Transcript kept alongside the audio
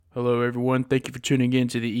Hello, everyone. Thank you for tuning in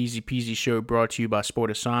to the EZPZ Show brought to you by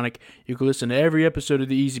Sportasonic. You can listen to every episode of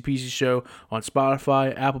the EZPZ Show on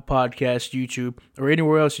Spotify, Apple Podcasts, YouTube, or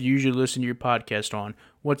anywhere else you usually listen to your podcast on.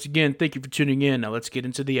 Once again, thank you for tuning in. Now let's get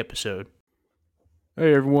into the episode.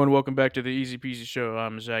 Hey, everyone. Welcome back to the EZPZ Show.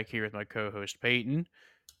 I'm Zack here with my co-host Peyton.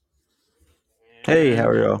 Hey, how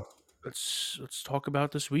And are y'all? let's talk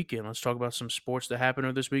about this weekend. Let's talk about some sports that happened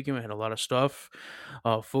over this weekend. We had a lot of stuff.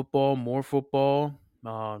 Football, more football.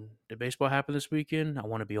 Did baseball happen this weekend? I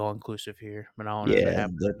want to be all inclusive here, but I don't know if it Yeah,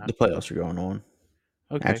 happened or the not. playoffs are going on.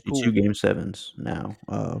 Okay, Actually, two cool. game sevens now.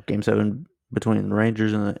 Game seven between the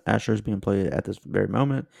Rangers and the Astros being played at this very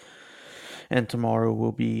moment, and tomorrow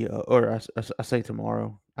will be, I say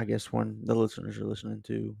tomorrow. I guess when the listeners are listening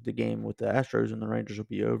to the game with the Astros and the Rangers will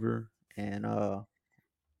be over, and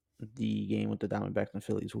the game with the Diamondbacks and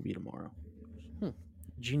Phillies will be tomorrow. Hmm.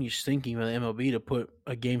 Genius thinking by the MLB to put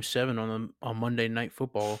a game seven on Monday Night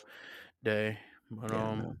Football day. But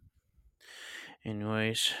Yeah, man.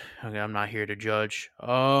 anyways, okay, I'm not here to judge.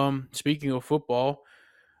 Speaking of football,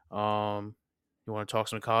 you want to talk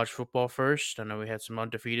some college football first? I know we had some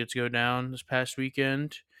undefeateds go down this past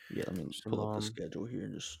weekend. Yeah, let me Some pull up the schedule here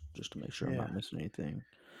and just to make sure I'm yeah. not missing anything.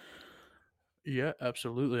 Yeah,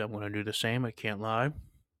 absolutely. I'm gonna do the same. I can't lie.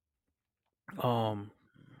 Um,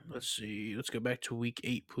 let's see. Let's go back to week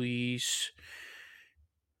 8, please.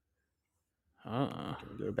 Can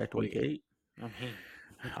we go back to week Wait. 8? I mean,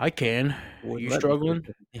 I can. wouldn't You let me for a struggling?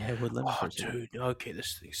 second. Yeah, it wouldn't let me Oh, for a second. dude. Okay,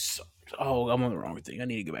 this thing sucks. Oh, I'm on the wrong thing. I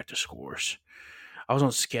need to go back to scores. I was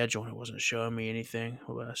on schedule and it wasn't showing me anything.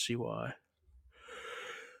 Well, I see why.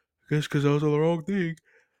 Guess because I was on the wrong thing.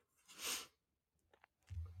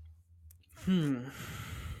 Hmm.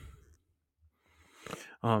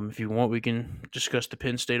 If you want, we can discuss the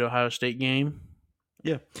Penn State Ohio State game.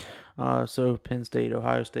 Yeah. So Penn State,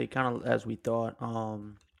 Ohio State, kind of as we thought,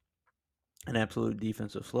 an absolute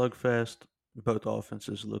defensive slugfest. Both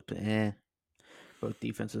offenses looked both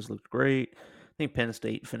defenses looked great. I think Penn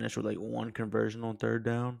State finished with like one conversion on third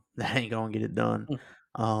down. That ain't gonna get it done.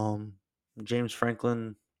 Hmm. Um, James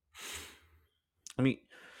Franklin. I mean,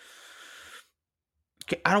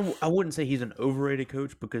 I wouldn't say he's an overrated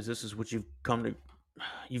coach because this is what you've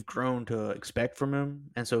grown to expect from him,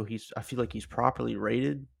 and so I feel like he's properly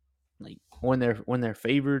rated. Like when they're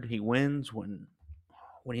favored, he wins. When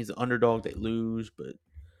he's the underdog, they lose. But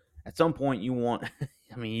at some point, you want,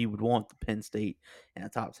 I mean, you would want the Penn State in a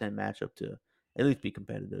top 10 matchup to at least be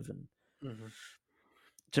competitive. And Mm-hmm.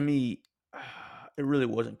 to me, it really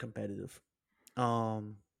wasn't competitive.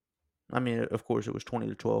 Um, I mean, of course, it was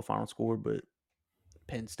 20-12 final score, but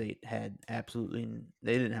Penn State had they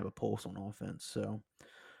didn't have a pulse on offense. So,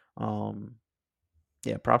 um,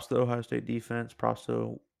 yeah, props to the Ohio State defense. Props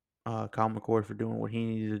to Kyle McCord for doing what he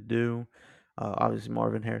needed to do. Obviously,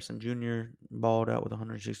 Marvin Harrison Jr. balled out with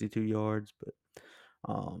 162 yards, but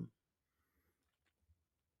um,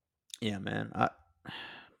 yeah, man,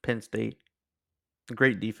 Penn State,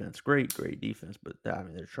 great defense, great defense, but I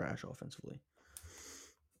mean they're trash offensively.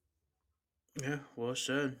 Yeah, well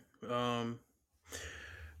said.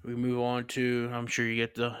 We move on to. I'm sure you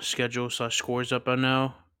get the schedule / scores up by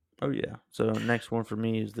now. Oh yeah. So next one for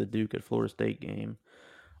me is the Duke at Florida State game.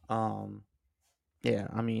 Um, yeah,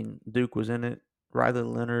 I mean Duke was in it. Riley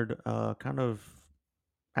Leonard, kind of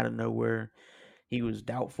out of nowhere, he was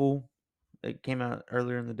doubtful. It came out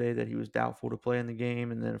earlier in the day that he was doubtful to play in the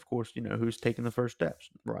game, and then of course who's taking the first steps?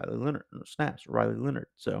 Riley Leonard snaps. Riley Leonard.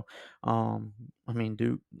 So, I mean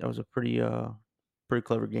Duke, that was a pretty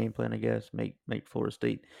clever game plan, I guess. Make Florida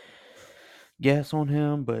State guess on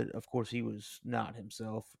him, but of course he was not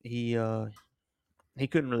himself. He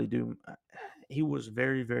couldn't really do. He was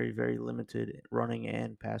very limited at running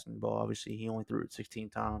and passing the ball. Obviously, he only threw it 16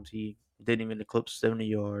 times. He didn't even eclipse 70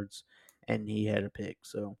 yards, and he had a pick.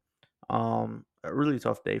 So, a really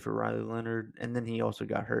tough day for Riley Leonard. And then he also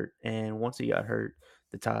got hurt. And once he got hurt,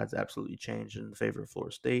 the tides absolutely changed in the favor of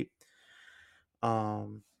Florida State.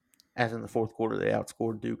 Um, as in the fourth quarter, they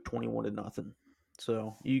outscored Duke 21-0.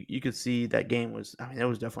 So you could see that game was. I mean, it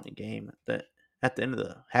was definitely a game that at the end of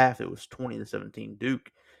the half it was 20-17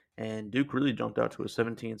 Duke, and Duke really jumped out to a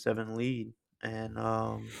 17-7 lead, and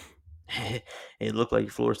it looked like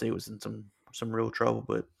Florida State was in some real trouble.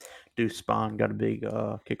 But Deuce Spahn got a big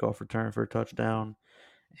kickoff return for a touchdown,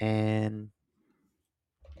 and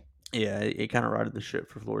yeah, it kind of righted the ship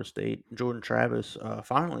for Florida State. Jordan Travis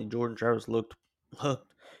looked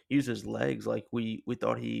used his legs like we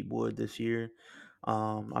thought he would this year.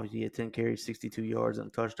 Obviously, he had 10 carries, 62 yards, and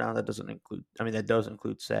a touchdown. That does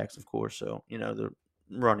include sacks, of course. So the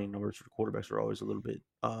running numbers for quarterbacks are always a little bit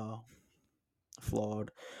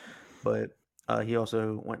flawed, but He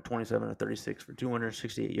also went 27 to 36 for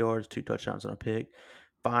 268 yards, 2 touchdowns, and a pick.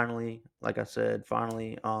 Finally, like I said,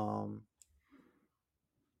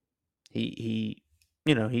 he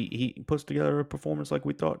he puts together a performance like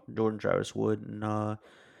we thought Jordan Travis would, and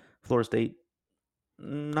Florida State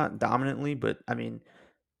not dominantly, but I mean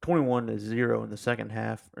 21-0 in the second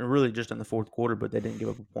half, and really just in the fourth quarter, but they didn't give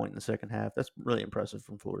up a point in the second half. That's really impressive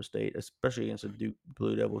from Florida State, especially against a Duke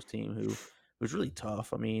Blue Devils team who was really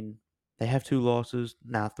tough. I mean, they have 2 losses,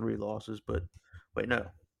 now 3 losses, but wait, no.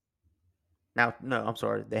 Now, no, I'm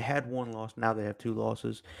sorry. They had 1 loss. Now they have 2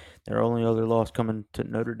 losses. Their only other loss coming to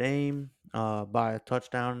Notre Dame by a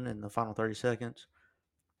touchdown in the final 30 seconds.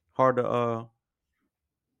 Hard to uh,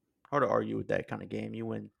 hard to argue with that kind of game. You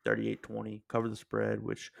win 38-20, cover the spread,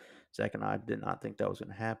 which Zach and I did not think that was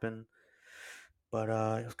going to happen. But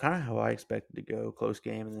it was kind of how I expected to go. Close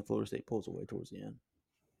game, and then Florida State pulls away towards the end.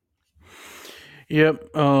 Yep.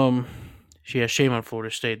 Yeah, shame on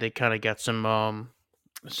Florida State. They kind of got some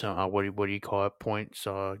what do you call it, points,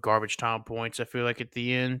 garbage time points, I feel like, at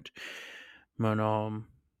the end. But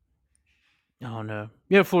I don't know.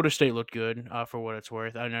 Yeah, Florida State looked good, for what it's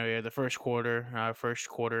worth. I know, yeah, the first quarter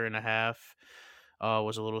and a half,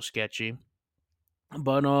 was a little sketchy.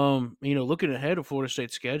 But looking ahead of Florida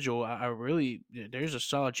State's schedule, I really, there's a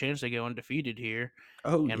solid chance they go undefeated here,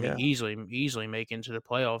 Oh and I mean yeah, easily make into the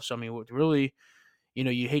playoffs. I mean, what really,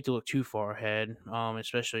 you hate to look too far ahead,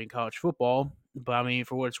 especially in college football. But I mean,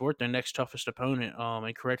 for what it's worth, their next toughest opponent,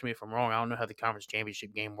 and correct me if I'm wrong, I don't know how the conference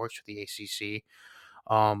championship game works with the ACC.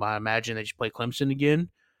 I imagine they just play Clemson again,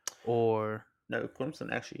 or no,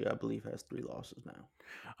 Clemson actually I believe has 3 losses now.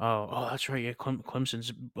 that's right, yeah,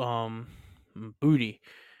 Clemson's booty,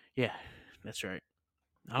 yeah, that's right.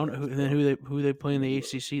 I don't know Yeah, then so who they play in let me the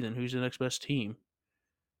look. ACC. Then who's the next best team?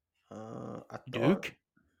 I thought Duke.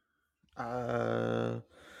 uh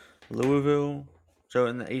Louisville. So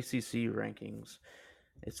in the ACC rankings,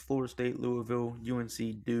 it's Florida State, Louisville,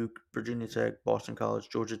 UNC, Duke, Virginia Tech, Boston College,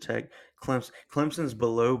 Georgia Tech. Clemson's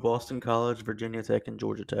below Boston College, Virginia Tech, and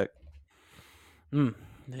Georgia Tech. Hmm.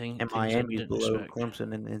 And Things I Miami's didn't below expect.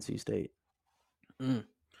 Clemson and NC State. Hmm.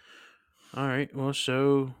 All right. Well,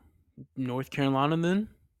 so North Carolina then.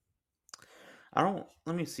 I don't.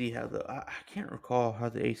 Let me see how I can't recall how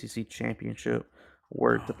the ACC championship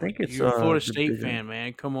worked. I Oh, think it's you're a Florida State division. fan,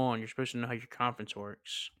 man. Come on, you're supposed to know how your conference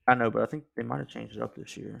works. I know, but I think they might have changed it up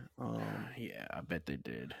this year. Yeah, I bet they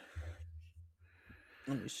did.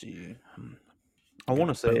 Let me see. I'm I want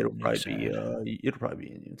gonna to say poke Nick's head. it'll probably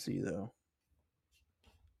be in UNC though.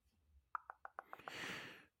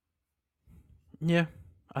 Yeah,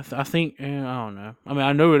 I think I don't know. I mean,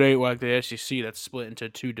 I know it ain't like the SEC that's split into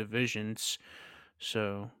two divisions,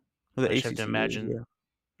 so Well, I the just have to ACC is, imagine. yeah,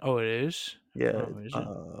 Oh, it is. yeah. Oh, is it?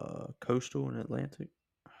 Coastal and Atlantic.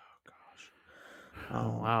 Oh gosh.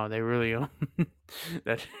 Oh wow, they really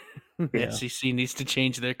that the Yeah, SEC needs to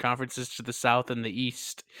change their conferences to the South and the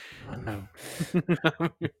East. I know.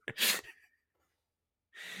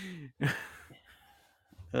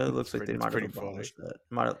 It looks like they That's might have pretty funny. abolished that.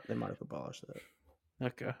 They might have abolished that.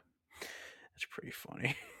 Okay, that's pretty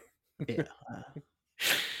funny. Yeah.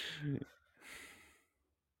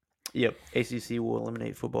 Yep. ACC will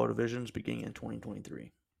eliminate football divisions beginning in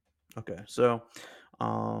 2023. Okay, so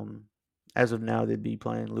um, as of now, they'd be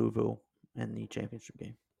playing Louisville in the championship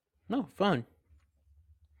game. No fun.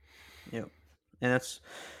 Yep. And that's,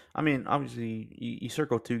 I mean, obviously, you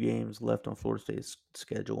circle 2 games left on Florida State's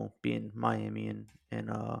schedule, being Miami and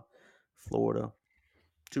Florida.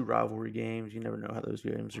 2 rivalry games. You never know how those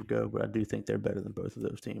games will go, but I do think they're better than both of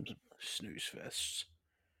those teams. Snooze fests.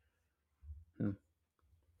 Hmm.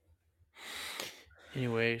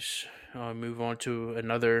 Anyways, move on to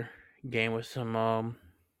another game with some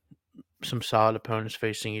solid opponents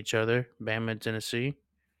facing each other. Bama and Tennessee.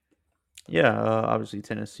 Yeah, obviously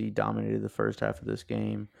Tennessee dominated the first half of this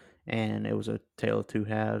game, and it was a tale of 2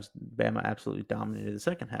 halves. Bama absolutely dominated the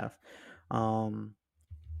second half. Um,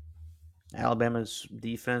 Alabama's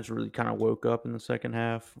defense really kind of woke up in the second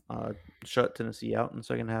half, shut Tennessee out in the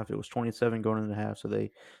second half. It was 27 going into half, so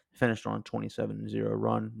they finished on a 27-0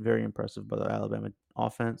 run. Very impressive by the Alabama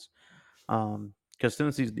offense, because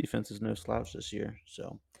Tennessee's defense is no slouch this year.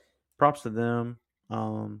 So props to them.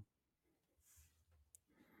 Um,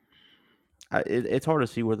 it's hard to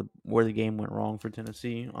see where the game went wrong for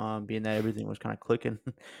Tennessee, being that everything was kind of clicking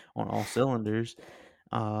on all cylinders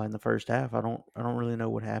in the first half. I don't really know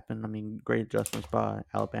what happened. I mean, great adjustments by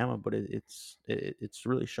Alabama, but it's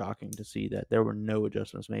really shocking to see that there were no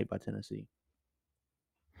adjustments made by Tennessee.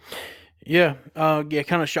 Yeah,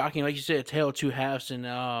 kind of shocking, like you said, a tale of two halves, and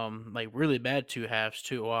like really bad two halves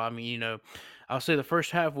too. Well, I mean, I'll say the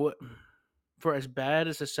first half. for as bad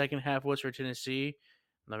as the second half was for Tennessee,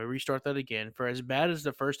 let me restart that again. For as bad as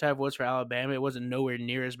the first half was for Alabama, it wasn't nowhere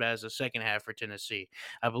near as bad as the second half for Tennessee.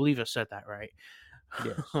 I believe I said that right.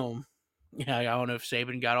 Yes, um, yeah, I don't know if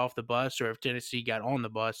Saban got off the bus or if Tennessee got on the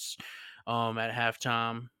bus at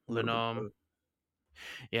halftime. a But little bit of both.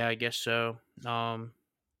 yeah, I guess so.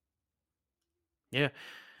 Yeah,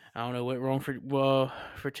 I don't know what went wrong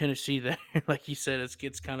for Tennessee there. Like you said,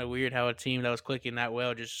 it's kind of weird how a team that was clicking that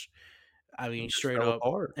well just, I mean, It just straight fell up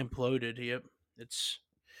apart. imploded. Yep,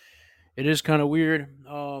 it is kind of weird.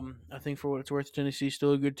 I think for what it's worth, Tennessee's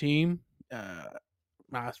still a good team.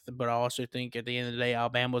 But I also think at the end of the day,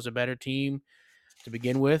 Alabama was a better team to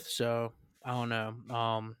begin with. So I don't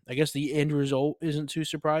know. I guess the end result isn't too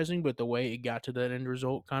surprising, but the way it got to that end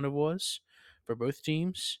result kind of was for both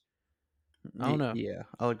teams. I don't know. Yeah,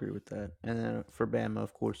 I'll agree with that. And then for Bama,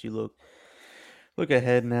 of course, you look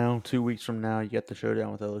ahead now. 2 weeks from now, you got the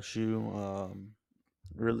showdown with LSU.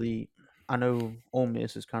 Really, I know Ole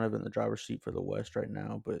Miss is kind of in the driver's seat for the West right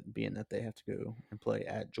now, but being that they have to go and play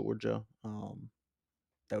at Georgia,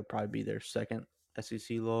 that would probably be their second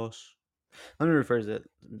SEC loss. Let me rephrase that.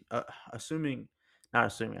 Uh, assuming, not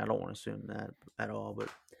assuming, I don't want to assume that at all, but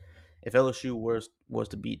if LSU was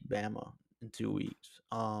to beat Bama in 2 weeks,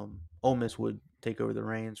 Ole Miss would take over the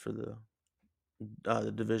reins for the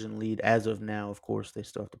division lead. As of now, of course, they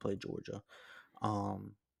still have to play Georgia.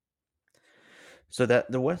 Um, so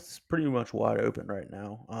that the West is pretty much wide open right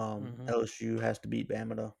now. Hmm. LSU has to beat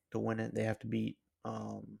Bama to win it. They have to beat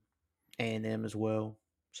A&M as well.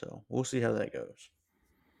 So we'll see how that goes.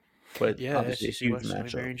 But Yeah, obviously, a SEC huge West is gonna be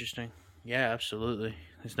matchup. very interesting. Yeah, absolutely.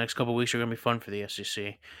 These next couple weeks are gonna be fun for the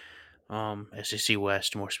SEC. SEC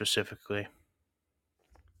West more specifically.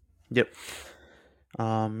 Yep.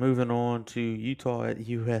 Moving on to Utah at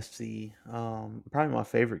USC. Probably my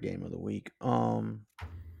favorite game of the week.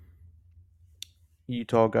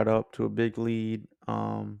 Utah got up to a big lead.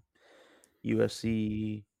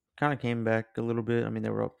 USC kind of came back a little bit. I mean, they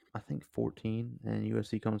were up, I think, 14, and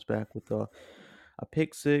USC comes back with a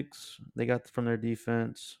pick six they got from their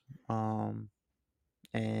defense, and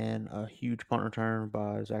a huge punt return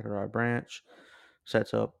by Zachariah Branch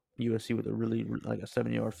sets up USC with a really like a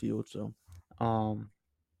 7-yard field. So,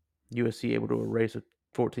 USC able to erase a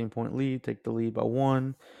 14-point lead, take the lead by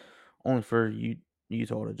one, only for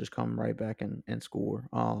Utah to just come right back and score.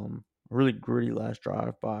 Really gritty last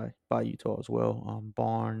drive by Utah as well.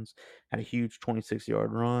 Barnes had a huge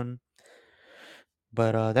 26-yard run,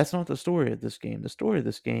 but that's not the story of this game. The story of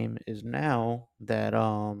this game is now that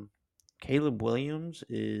Caleb Williams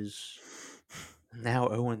is now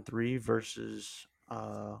 0-3 versus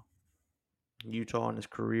Utah in his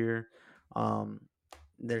career. Um,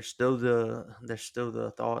 there's still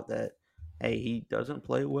the thought that hey, he doesn't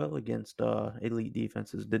play well against elite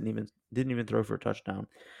defenses. Didn't even throw for a touchdown.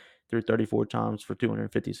 Threw 34 times for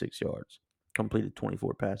 256 yards. Completed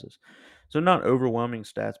 24 passes. So not overwhelming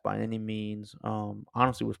stats by any means.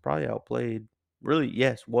 Honestly, was probably outplayed. Really,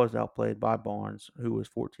 yes, was outplayed by Barnes, who was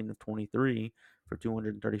 14 of 23 for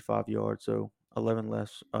 235 yards. So 11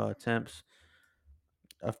 less attempts,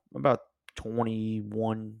 about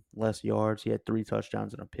 21 less yards. He had 3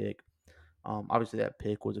 touchdowns and a pick. Obviously, that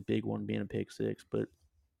pick was a big one, being a pick six. But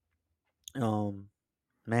um,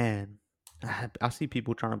 man, I see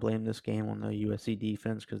people trying to blame this game on the USC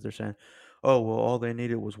defense because they're saying, "Oh, well, all they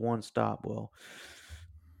needed was one stop." Well,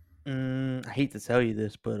 I hate to tell you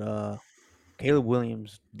this, but Caleb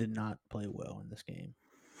Williams did not play well in this game.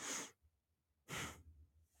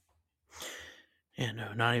 Yeah,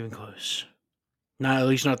 no, not even close. Not at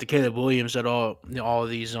least not the Caleb Williams that all of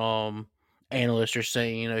these analysts are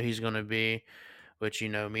saying. He's going to be. Which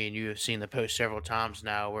me and you have seen the post several times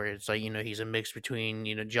now, where it's like he's a mix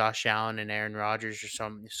between Josh Allen and Aaron Rodgers or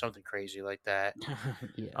something crazy like that.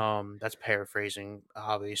 Yeah, That's paraphrasing,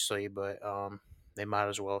 obviously, but they might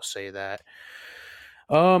as well say that.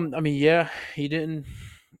 I mean, yeah, he didn't.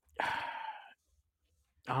 I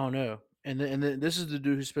don't know, and this is the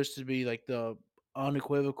dude who's supposed to be like the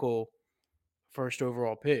unequivocal first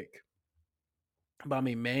overall pick. But I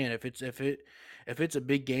mean, man, if it's a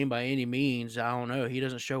big game by any means, I don't know. He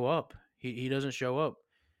doesn't show up. He doesn't show up.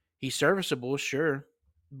 He's serviceable, sure,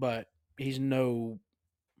 but he's no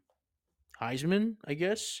Heisman, I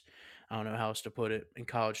guess. I don't know how else to put it in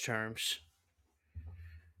college terms.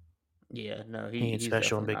 yeah, no, He ain't he's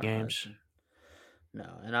special in definitely big not a games. Heisman. No,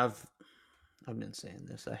 and I've been saying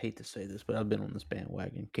this. I hate to say this, but I've been on this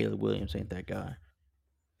bandwagon. Caleb Williams ain't that guy.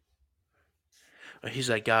 He's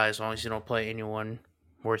that guy as long as he don't play anyone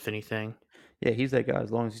worth anything. Yeah, he's that guy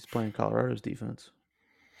as long as he's playing Colorado's defense.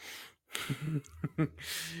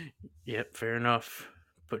 Yep, fair enough.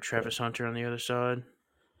 Put Travis Hunter on the other side.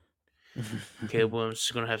 Caleb Williams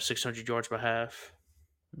is going to have 600 yards by half.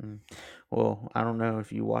 Well, I don't know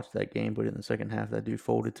if you watched that game, but in the second half, that dude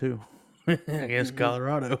folded too against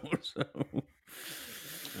Colorado. So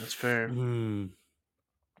That's fair.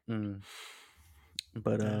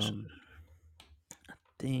 But I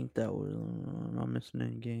think that was. Am I missing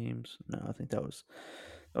any games? No, I think that was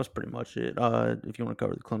pretty much it. If you want to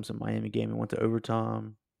cover the Clemson Miami game, it went to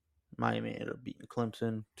overtime. Miami ended up beating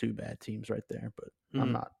Clemson. Two bad teams right there, but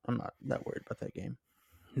I'm not that worried about that game.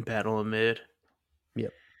 Battle of mid.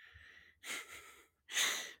 Yep.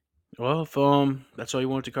 Well, if that's all you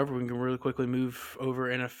wanted to cover, we can really quickly move over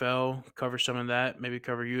NFL, cover some of that, maybe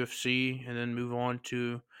cover UFC, and then move on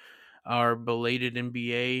to our belated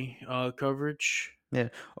NBA coverage. Yeah.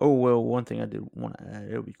 Oh well, one thing I did want to add.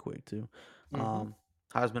 It'll be quick too. Mm-hmm.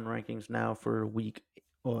 Heisman rankings now for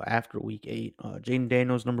after week 8. Jaden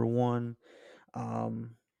Daniels number 1.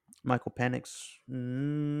 Michael Penix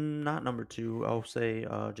not number 2. I'll say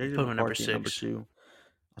JJ Put him at number McCarthy number 6. 2.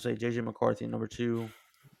 I'll say JJ McCarthy number 2.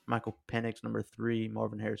 Michael Penix number 3.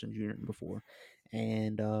 Marvin Harrison Jr. number 4.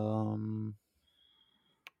 And oh man.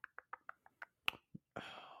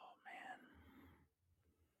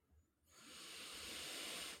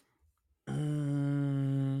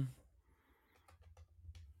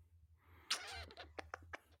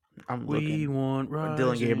 I'm We looking. want Rising.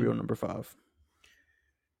 Dylan Gabriel number 5.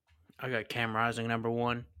 I got Cam Rising number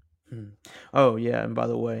 1. Oh yeah, and by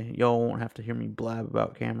the way, y'all won't have to hear me blab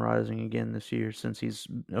about Cam Rising again this year since he's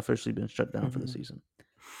officially been shut down for the season.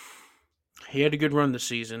 He had a good run this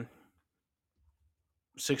season.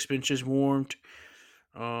 6 benches warmed.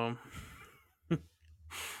 10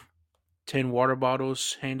 water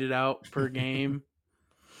bottles handed out per game.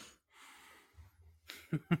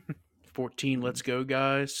 14 let's go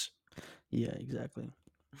guys. Yeah, exactly.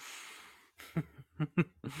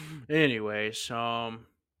 Anyways, well,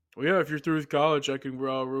 yeah, if you're through with college, I can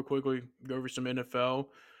real quickly go over some NFL.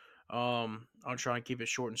 I'll try and keep it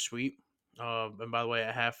short and sweet. And by the way,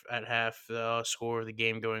 at half, the score of the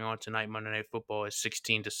game going on tonight, Monday Night Football, is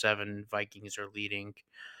 16-7. Vikings are leading.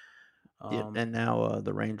 And now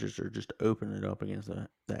the Rangers are just opening it up against the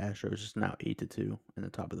Astros. It's now 8-2 in the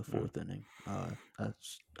top of the 4th inning. I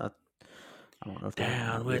don't know if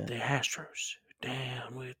down with the Astros.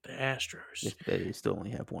 Down with the Astros. They still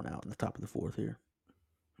only have one out in the top of the 4th here.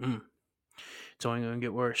 It's only going to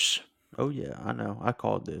get worse. Oh yeah, I know. I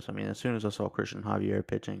called this. I mean, as soon as I saw Christian Javier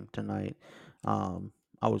pitching tonight, I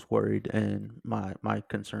was worried, and my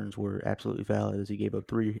concerns were absolutely valid as he gave up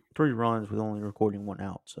three runs with only recording 1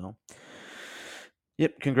 out. So,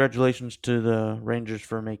 yep, congratulations to the Rangers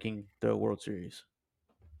for making the World Series.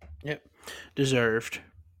 Yep, deserved.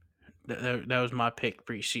 That was my pick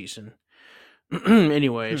preseason.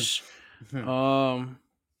 Anyways,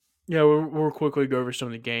 yeah, we'll quickly go over some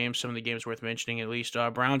of the games. Some of the games worth mentioning, at least.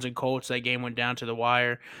 Browns and Colts. That game went down to the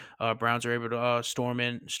wire. Browns are able to storm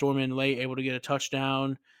in late, able to get a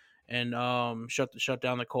touchdown, and shut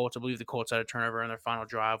down the Colts. I believe the Colts had a turnover on their final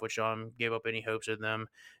drive, which gave up any hopes of them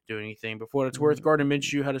doing anything. But for what it's worth, Gardner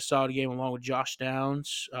Minshew had a solid game along with Josh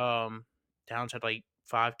Downs. Downs had like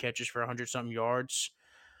 5 catches for 100-something yards.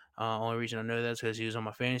 Only reason I know that is because he was on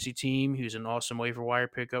my fantasy team. He was an awesome waiver wire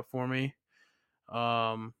pickup for me.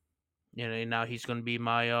 Now he's going to be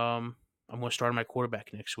my I'm going to start my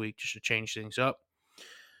quarterback next week just to change things up.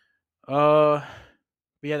 But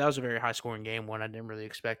yeah, that was a very high scoring game. One I didn't really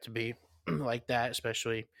expect to be like that,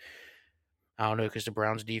 especially I don't know because the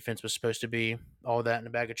Browns defense was supposed to be all that in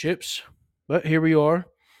a bag of chips. But here we are.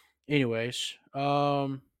 Anyways,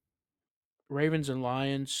 Ravens and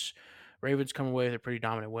Lions. Ravens come away with a pretty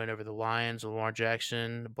dominant win over the Lions. Lamar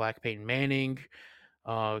Jackson, Black Peyton Manning.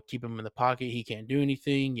 Keep him in the pocket. He can't do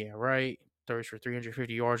anything. Yeah, right. Throws for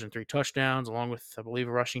 350 yards and 3 touchdowns, along with, I believe,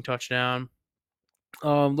 a rushing touchdown.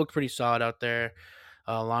 Looked pretty solid out there.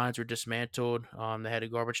 Lions were dismantled. They had a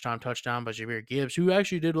garbage time touchdown by Jahmyr Gibbs, who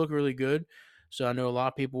actually did look really good. So I know a lot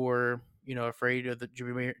of people were, afraid of the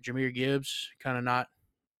Jahmyr Gibbs kind of not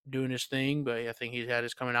doing his thing, but I think he's had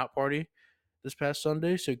his coming out party this past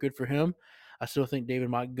Sunday, so good for him. I still think David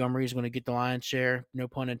Montgomery is going to get the lion's share, no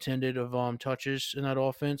pun intended, of touches in that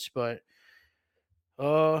offense. But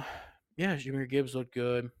yeah, Jahmyr Gibbs looked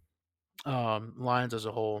good. Lions as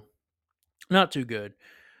a whole, not too good,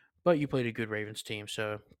 but you played a good Ravens team,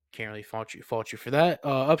 so can't really fault you for that.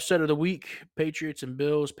 Upset of the week: Patriots and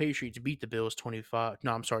Bills. Patriots beat the Bills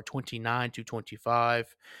 29-25.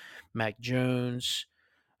 Mac Jones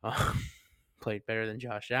played better than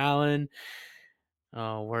Josh Allen.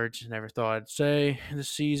 Words never thought I'd say this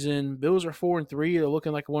season. Bills are 4-3. They're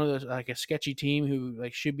looking like one of those like a sketchy team who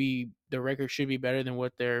like should be their record should be better than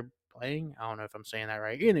what they're playing. I don't know if I'm saying that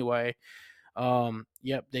right. Anyway,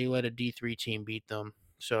 yep, they let a D3 team beat them.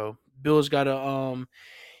 So Bills got to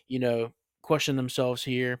you know, question themselves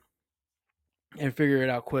here and figure it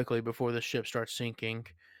out quickly before the ship starts sinking.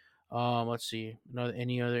 Let's see,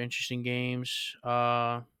 any other interesting games?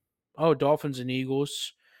 Dolphins and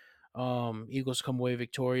Eagles. Eagles come away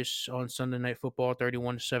victorious on Sunday Night Football,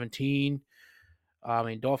 31-17. I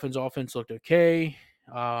mean, Dolphins offense looked okay.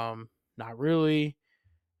 Not really.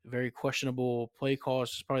 Very questionable play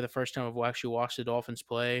calls. It's probably the first time I've actually watched the Dolphins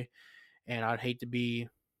play, and I'd hate to be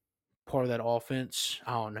part of that offense.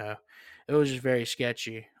 I don't know. It was just very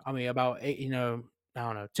sketchy. I mean, about eight, I don't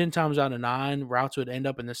know, 10 times out of 9, routes would end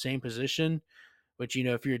up in the same position. But,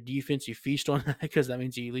 if you're a defense, you feast on that because that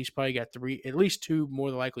means you at least probably got at least two, more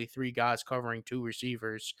than likely three guys covering two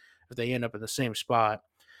receivers if they end up in the same spot.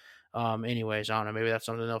 Anyways, I don't know. Maybe that's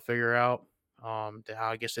something they'll figure out.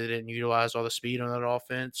 I guess they didn't utilize all the speed on that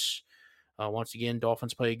offense. Once again,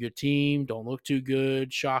 Dolphins play a good team. Don't look too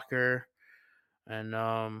good. Shocker.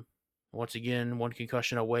 And once again, one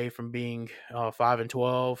concussion away from being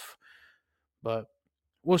 5-12. But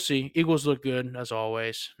we'll see. Eagles look good as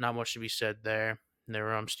always. Not much to be said there. They're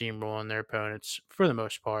steamrolling their opponents for the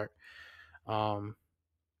most part. So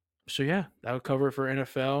yeah, that would cover it for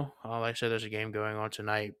NFL. Like I said, there's a game going on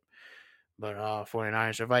tonight. But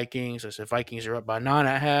 49ers or Vikings. I said Vikings are up by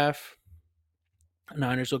 9.5.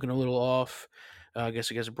 Niners looking a little off. I guess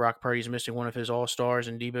Brock Purdy's missing one of his all-stars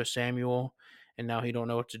and Debo Samuel, and now he don't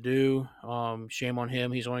know what to do. Shame on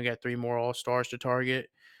him. He's only got 3 more all-stars to target.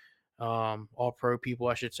 All-pro people,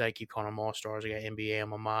 I should say. I keep calling them all-stars. I got NBA on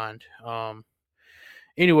my mind.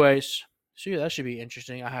 Anyways, so yeah, that should be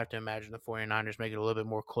interesting. I have to imagine the 49ers make it a little bit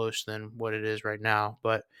more close than what it is right now.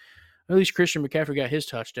 But at least Christian McCaffrey got his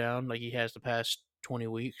touchdown like he has the past 20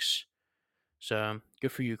 weeks. So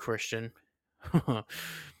good for you, Christian.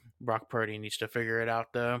 Brock Purdy needs to figure it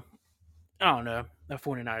out, though. I don't know. That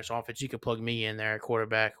 49ers offense, you could plug me in there at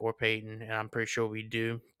quarterback or Peyton, and I'm pretty sure we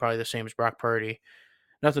do. Probably the same as Brock Purdy.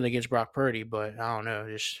 Nothing against Brock Purdy, but I don't know.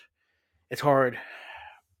 Just it's hard.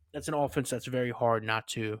 That's an offense that's very hard not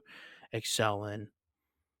to excel in.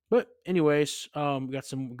 But anyways, we got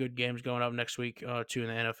some good games going up next week, too, in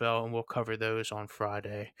the NFL, and we'll cover those on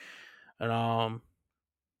Friday. And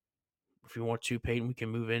if you want to, Peyton, we can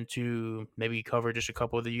move into maybe cover just a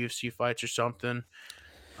couple of the UFC fights or something,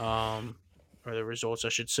 or the results, I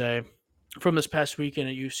should say, from this past weekend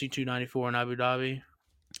at UFC 294 in Abu Dhabi.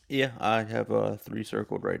 Yeah, I have 3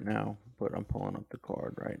 circled right now, but I'm pulling up the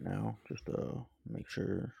card right now just to make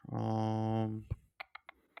sure. Let's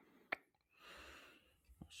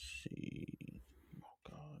see. Oh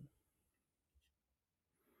God.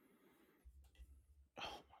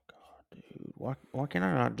 Oh my God, dude. Why can't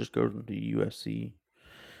I not just go to the UFC,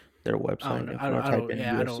 their I don't website, know. and when I I type don't. in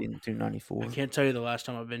Yeah, I UFC don't. in I 294? can't tell you the last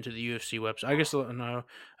time I've been to the UFC website. I guess no,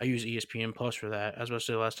 I use ESPN Plus for that. I was about to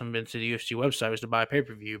say the last time I've been to the UFC website was to buy a pay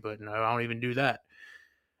per view, but no, I don't even do that.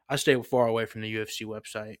 I stay far away from the UFC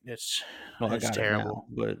website. Well, I It's got it terrible.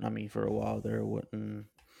 now, but I mean, for a while there, it wouldn't.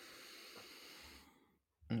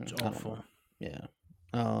 It's I don't know. awful. Yeah.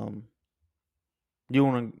 Um, do you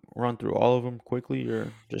want to run through all of them quickly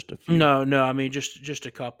or just a few? No, no. I mean, just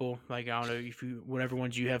a couple. Like I don't know if you whatever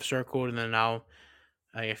ones you have circled, and then I'll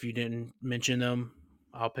if you didn't mention them,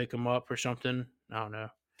 I'll pick them up or something. I don't know.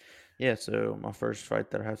 Yeah, so my first fight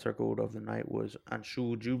that I had circled of the night was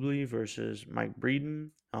Anshul Jubilee versus Mike Breeden.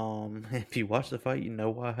 If you watch the fight, you know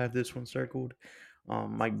why I have this one circled.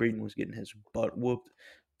 Mike Breeden was getting his butt whooped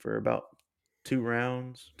for about 2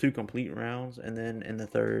 rounds, 2 complete rounds, and then in the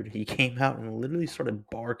third, he came out and literally started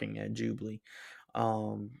barking at Jubilee.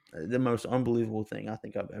 The most unbelievable thing I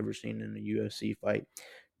think I've ever seen in a UFC fight,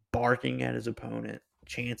 barking at his opponent,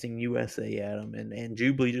 chanting USA at him, and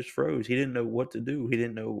Jubilee just froze. He didn't know what to do. He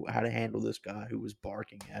didn't know how to handle this guy who was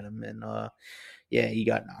barking at him, and yeah, he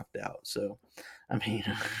got knocked out. So, I mean,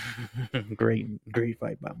 great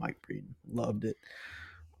fight by Mike Breeden. Loved it.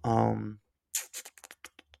 Um,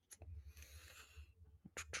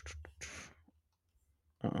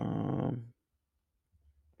 um,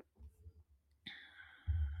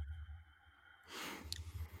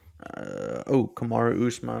 Kamaru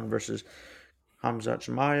Usman versus Hamzat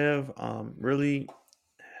Chimaev. Really,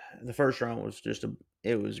 the first round was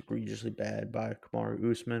it was egregiously bad by Kamaru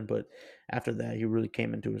Usman, but after that he really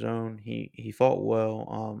came into his own. He fought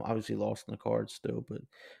well. Obviously lost in the card still, but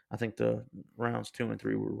I think the rounds 2 and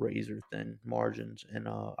 3 were razor thin margins, and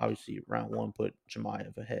obviously round 1 put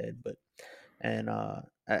Chimaev ahead. But And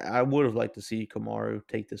I would have liked to see Kamaru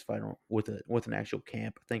take this fight on, with an actual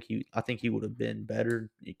camp. I think he would have been better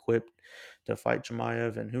equipped to fight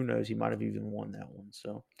Chimaev, and who knows, he might have even won that one.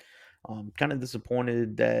 So kind of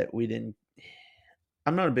disappointed that we didn't.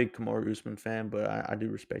 I'm not a big Kamaru Usman fan, but I do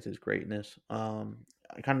respect his greatness. I'm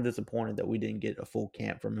kind of disappointed that we didn't get a full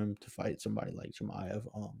camp from him to fight somebody like Chimaev.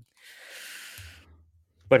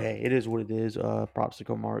 But hey, it is what it is. Props to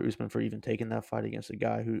Kamaru Usman for even taking that fight against a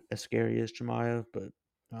guy who as scary as Chimaev, but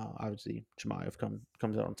obviously Chimaev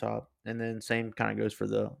comes out on top. And then same kind of goes for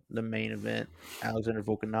the main event. Alexander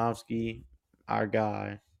Volkanovski, our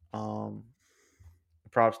guy. Um,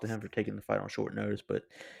 Props to him for taking the fight on short notice, but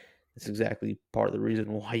it's exactly part of the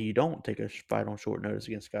reason why you don't take a fight on short notice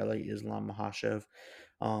against a guy like Islam Makhachev.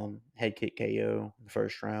 Head kick KO in the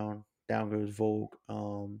first round. Down goes Volk.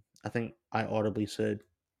 I think I audibly said,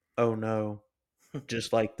 "Oh no,"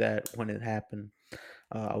 just like that when it happened.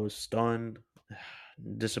 I was stunned,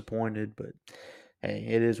 disappointed, but hey,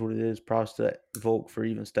 it is what it is. Props to Volk for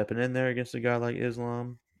even stepping in there against a guy like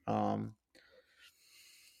Islam. Um,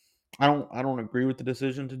 I don't agree with the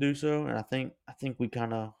decision to do so, and I think we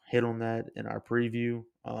kind of hit on that in our preview.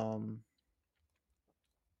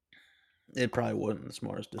 It probably wasn't the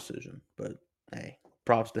smartest decision, but hey,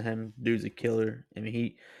 props to him. Dude's a killer. I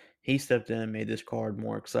mean, he stepped in and made this card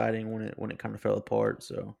more exciting when it kind of fell apart.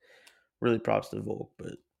 So really props to Volk,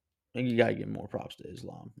 but you gotta give more props to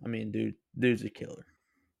Islam. I mean, dude's a killer.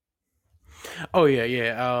 Oh yeah,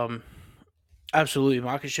 yeah. Absolutely,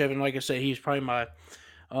 Makachev, and like I said, he's probably my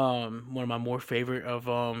one of my more favorite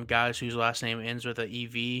of guys whose last name ends with a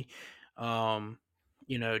EV. Um,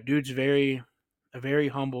 dude's a very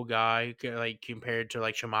humble guy, like compared to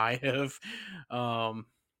like Shemaev, um,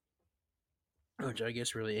 which I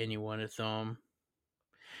guess really anyone is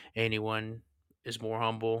more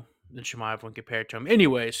humble than Shemaev when compared to him.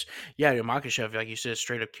 Anyways, yeah, Makachev, like you said,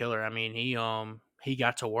 straight up killer. I mean, he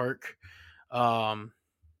got to work. Um,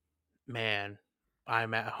 Man,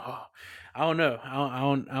 I'm at. Oh, I don't know. I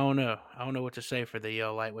don't know. I don't know what to say for the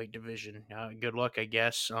lightweight division. Good luck, I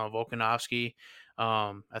guess. Volkanovski.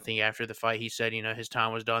 I think after the fight, he said, his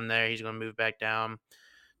time was done there. He's going to move back down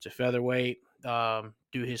to featherweight. Do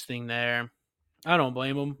his thing there. I don't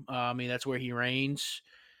blame him. I mean, that's where he reigns.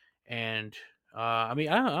 And I mean,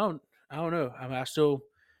 I don't know. I mean,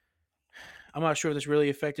 I'm not sure if this really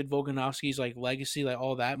affected Volkanovski's like legacy, like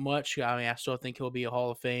all that much. I mean, I still think he'll be a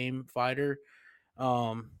Hall of Fame fighter.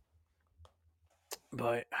 Um,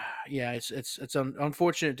 but yeah, it's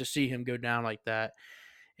unfortunate to see him go down like that.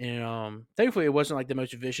 And thankfully, it wasn't like the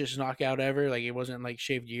most vicious knockout ever. Like it wasn't like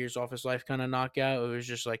shaved years off his life kind of knockout. It was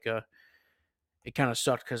just like it kind of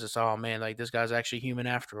sucked because it's oh man, like this guy's actually human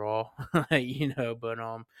after all, But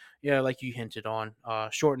yeah, like you hinted on,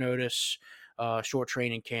 short notice, short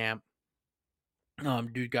training camp.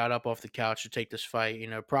 Dude got up off the couch to take this fight.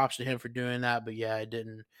 Props to him for doing that. But yeah, it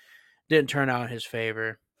didn't turn out in his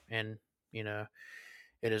favor, and you know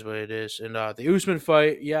it is what it is. And the Usman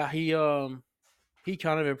fight, yeah, he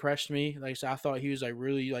kind of impressed me. Like I said, I thought he was like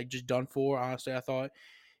really like just done for. Honestly, I thought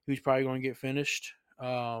he was probably going to get finished.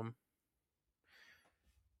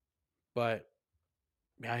 But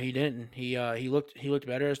yeah, he didn't. He looked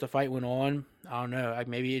better as the fight went on. I don't know. Like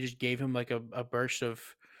maybe it just gave him like a burst of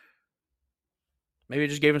maybe it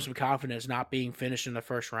just gave him some confidence not being finished in the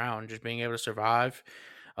first round, just being able to survive.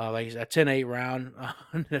 Like a 10-8 round,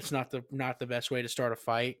 that's not the best way to start a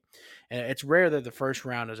fight. And it's rare that the first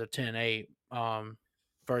round is a 10-8.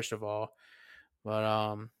 First of all,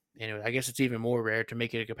 but anyway, I guess it's even more rare to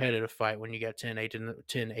make it a competitive fight when you got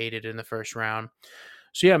 10-8 in the first round.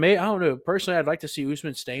 So yeah, I don't know. Personally, I'd like to see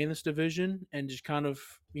Usman stay in this division and just kind of,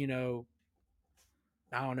 I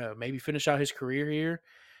don't know, maybe finish out his career here.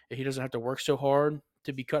 If he doesn't have to work so hard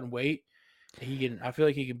to be cutting weight. He can. I feel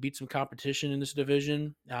like he can beat some competition in this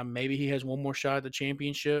division. Maybe he has one more shot at the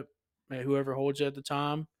championship. Whoever holds it at the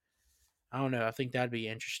time. I don't know. I think that'd be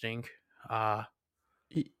interesting. Uh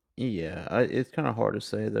Yeah, it's kind of hard to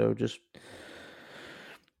say though. Just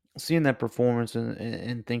seeing that performance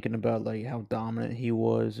and thinking about like how dominant he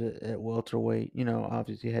was at welterweight.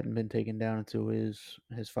 Obviously he hadn't been taken down until his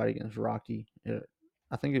fight against Rocky.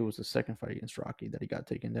 I think it was the second fight against Rocky that he got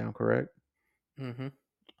taken down. Correct. mm-hmm.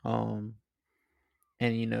 Um,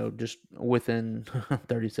 and just within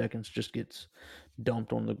 30 seconds, just gets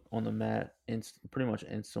dumped on the mat, and pretty much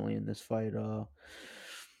instantly in this fight.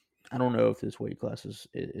 I don't know if this weight class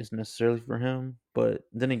is necessarily for him, but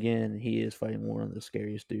then again, he is fighting one of the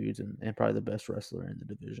scariest dudes and probably the best wrestler in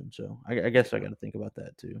the division. So I guess I Yeah. got to think about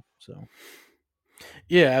that too. So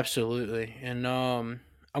Yeah, absolutely. And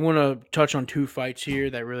I'm gonna touch on two fights here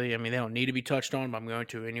that really, I mean, they don't need to be touched on, but I'm going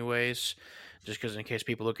to anyways, just because in case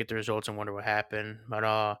people look at the results and wonder what happened.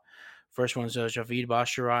 But first one's Javid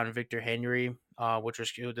Basharat and Victor Henry, which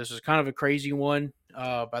was this is kind of a crazy one.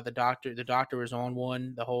 By the doctor. The doctor was on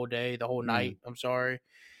one the whole day, the whole Mm. night. I'm sorry.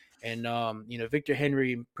 And Victor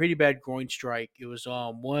Henry, pretty bad groin strike. It was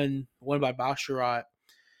one by Basharat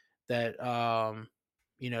that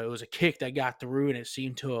it was a kick that got through and it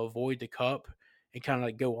seemed to avoid the cup and kind of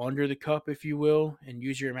like go under the cup, if you will, and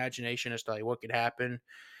use your imagination as to like what could happen.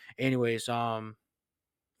 Anyways,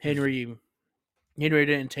 Henry Henry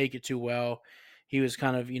didn't take it too well. He was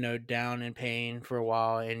kind of down in pain for a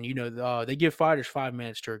while, and they give fighters 5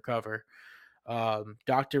 minutes to recover.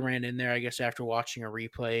 Doctor ran in there, I guess, after watching a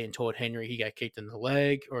replay and told Henry he got kicked in the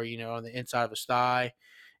leg or on the inside of his thigh,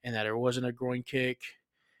 and that it wasn't a groin kick.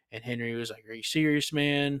 And Henry was like, "Are you serious,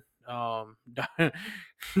 man?"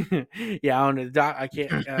 Yeah, I don't know. I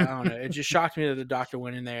can't. I don't know. It just shocked me that the doctor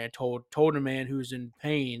went in there and told a man who's in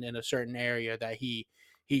pain in a certain area that he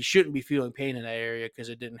shouldn't be feeling pain in that area because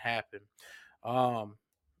it didn't happen. Um,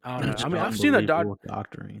 I don't know. That's I just mean, I've seen that doc. unbelievable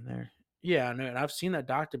doctoring there. Yeah, I know, and I've seen that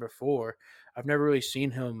doctor before. I've never really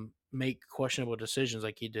seen him make questionable decisions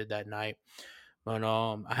like he did that night. But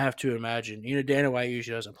I have to imagine, Dana White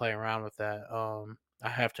usually doesn't play around with that. I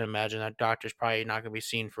have to imagine that doctor's probably not going to be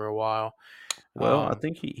seen for a while. Well, I Um,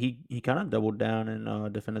 think he kind of doubled down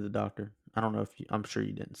and defended the doctor. I don't know if I'm sure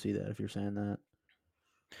you didn't see that if you're saying that.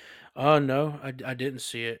 no, I didn't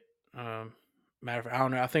see it. Matter of fact, I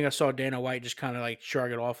don't know. I think I saw Dana White just kind of like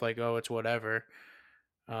shrug it off, like, "Oh, it's whatever."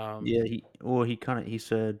 Um, Yeah, he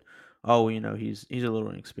said, "Oh, he's a little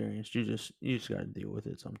inexperienced. You just got to deal with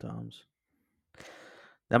it sometimes."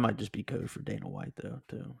 That might just be code for Dana White though,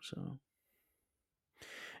 too. So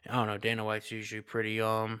I don't know. Dana White's usually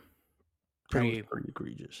that was pretty pretty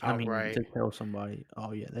egregious. I mean, outright. to tell somebody,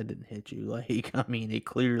 "Oh yeah, that didn't hit you," like I mean, it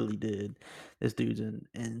clearly did. This dude's in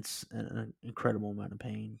an incredible amount of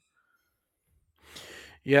pain.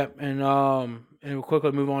 Yep, and we'll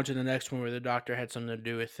quickly move on to the next one where the doctor had something to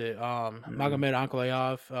do with it. Mm. Magomed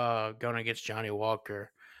Ankalaev going against Johnny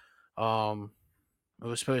Walker. Um, it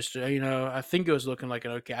was supposed to, I think it was looking like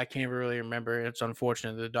an okay. I can't really remember. It's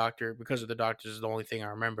unfortunate the doctor because of the doctors is the only thing I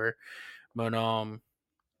remember. But I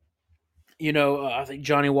think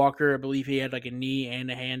Johnny Walker, I believe he had like a knee and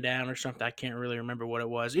a hand down or something. I can't really remember what it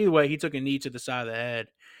was. Either way, he took a knee to the side of the head,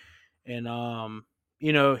 and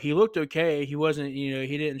he looked okay. He wasn't,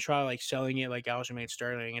 he didn't try like selling it like Aljamain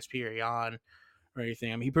Sterling against Peter Yan or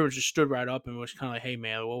anything. I mean, he pretty much just stood right up and was kind of like, "Hey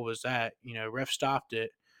man, what was that?" Ref stopped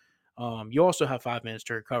it. You also have 5 minutes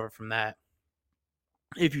to recover from that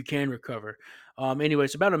if you can recover.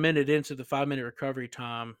 Anyways, about a minute into the 5 minute recovery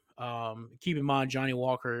time. Keep in mind Johnny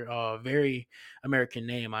Walker, very American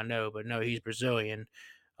name, I know, but no, he's Brazilian.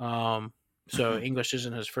 So English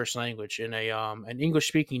isn't his first language, and an English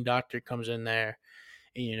speaking doctor comes in there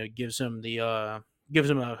and gives him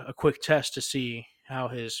a quick test to see how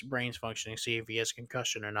his brain's functioning, see if he has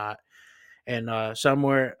concussion or not. And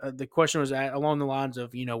somewhere the question was along the lines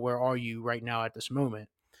of where are you right now at this moment,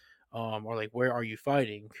 or like where are you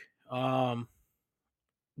fighting? Um,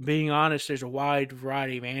 Being honest, there's a wide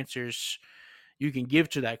variety of answers you can give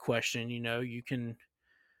to that question.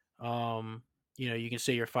 Um, you can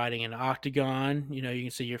say you're fighting in an octagon. You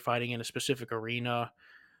can say you're fighting in a specific arena.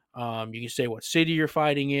 You can say what city you're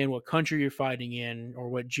fighting in, what country you're fighting in, or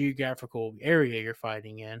what geographical area you're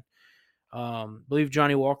fighting in. I believe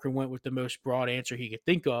Johnny Walker went with the most broad answer he could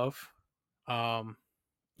think of, um,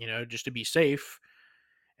 just to be safe.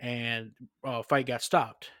 And fight got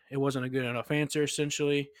stopped. It wasn't a good enough answer,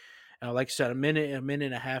 essentially. Like I said, a minute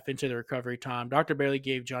and a half into the recovery time, Doctor barely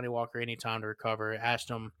gave Johnny Walker any time to recover. Asked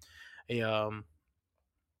him a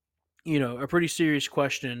a pretty serious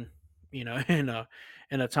question, in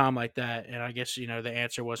a time like that, and I guess the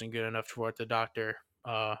answer wasn't good enough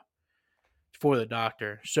uh for the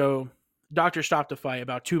doctor. So doctor stopped the fight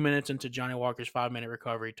about 2 minutes into Johnny Walker's 5 minute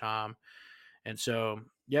recovery time. And so,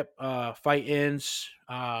 yep, fight ends.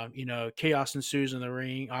 Chaos ensues in the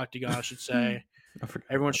ring, octagon, I should say. I forgot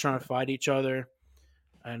Everyone's about trying to that. fight each other.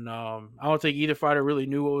 And I don't think either fighter really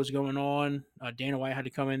knew what was going on. Dana White had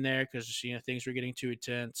to come in there because things were getting too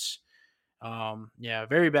intense. Yeah,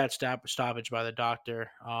 very bad stoppage by the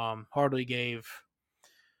doctor. Hardly gave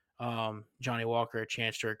Johnny Walker a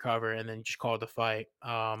chance to recover, and then just called the fight.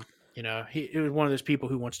 It was one of those people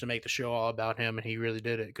who wants to make the show all about him, and he really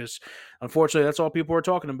did it because, unfortunately, that's all people were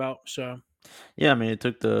talking about. So, Yeah, I mean,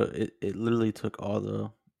 it literally took all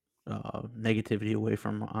the negativity away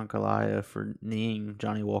from Ankalaev for kneeing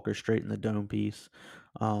Johnny Walker straight in the dome piece.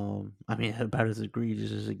 I mean, about as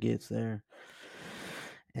egregious as it gets there.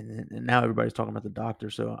 and now everybody's talking about the doctor.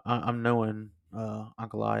 So I'm knowing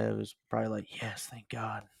Ankalaev is probably like, yes, thank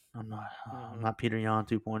God, I'm Mm-hmm. not Peter Yan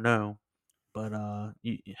 2.0, but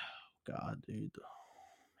God, dude,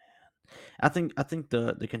 I think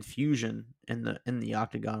the confusion in the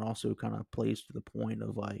octagon also kind of plays to the point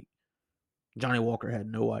of like Johnny Walker had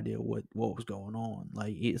no idea what was going on.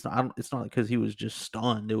 Like it's not because he was just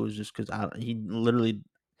stunned. It was just because he literally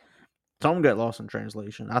something got lost in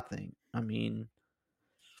translation. I think. I mean,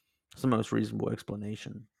 it's the most reasonable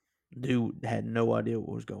explanation. Dude had no idea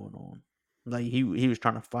what was going on. Like he was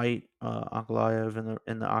trying to fight Ankalaev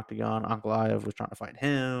in the octagon. Ankalaev was trying to fight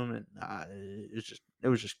him, and it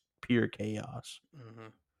was just pure chaos. Mm-hmm.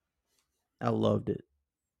 I loved it.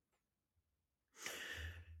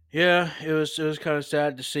 Yeah, it was kind of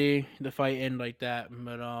sad to see the fight end like that,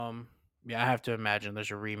 but yeah, I have to imagine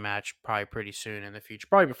there's a rematch probably pretty soon in the future,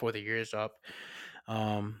 probably before the year's up.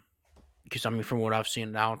 Um, because I mean, from what I've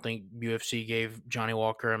seen, I don't think UFC gave Johnny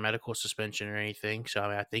Walker a medical suspension or anything, so I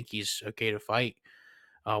mean, I think he's okay to fight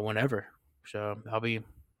whenever. So I'll be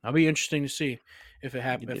interesting to see if it You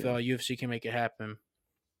happen if do. UFC can make it happen.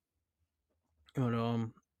 But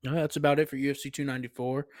no, that's about it for UFC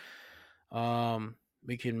 294.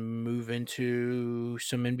 We can move into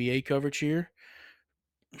some NBA coverage here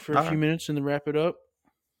for a All few right. minutes and then wrap it up.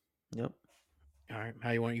 Yep. All right, how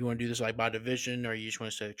you want to do this like by division, or you just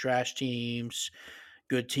want to say trash teams,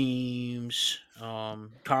 good teams, Yeah. So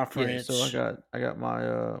I conference? got I got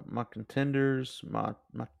my contenders, my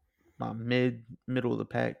middle of the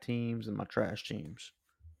pack teams, and my trash teams.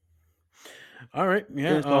 All right,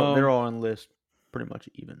 yeah. They're all in list pretty much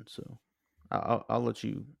even. So I'll let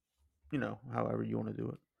you however you want to do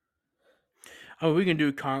it. Oh, we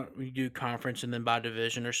do conference and then by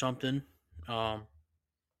division or something. Um,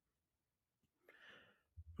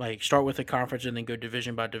 like start with the conference and then go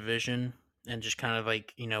division by division, and just kind of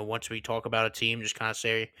like once we talk about a team, just kind of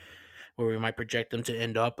say where we might project them to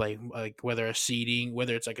end up, like whether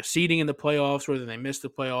it's like a seeding in the playoffs, whether they miss the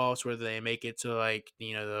playoffs, whether they make it to like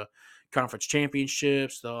the conference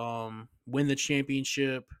championships, the win the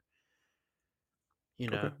championship. You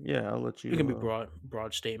Okay. know, Yeah. I'll let it can you. be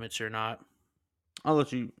broad statements or not. I'll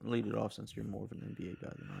let you lead it off since you're more of an NBA guy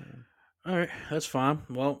than I am. All right, that's fine.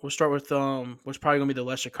 Well, we'll start with what's probably gonna be the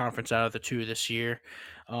lesser conference out of the two this year,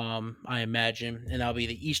 I imagine, and that'll be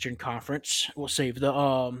the Eastern Conference. We'll save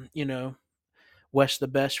the West the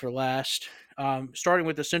best for last. Starting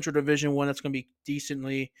with the Central Division one, that's gonna be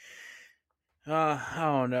decently. I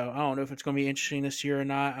don't know. I don't know if it's going to be interesting this year or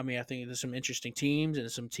not. I mean, I think there's some interesting teams and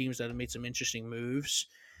some teams that have made some interesting moves.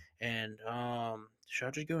 And should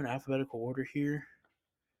I just go in alphabetical order here?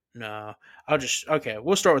 No, I'll just okay.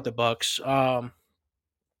 We'll start with the Bucks.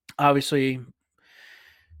 Obviously,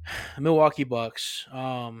 Milwaukee Bucks.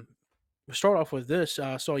 We'll start off with this.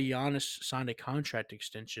 I saw Giannis signed a contract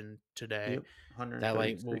extension today. Yep. That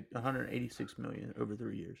like will 186 million over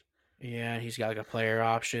 3 years. Yeah, he's got like a player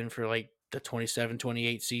option for like the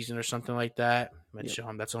 27-28 season or something like that. Yep. Which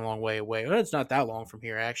that's a long way away. Well, it's not that long from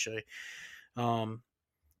here actually. Um,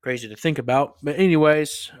 Crazy to think about. But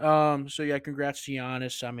anyways, so yeah, congrats to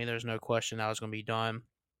Giannis. I mean, there's no question that was going to be done.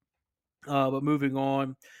 But moving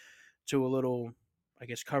on to a little, I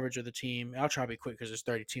guess, coverage of the team. I'll try to be quick because there's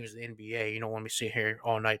 30 teams in the NBA. You don't want me to sit here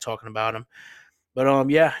all night talking about them. But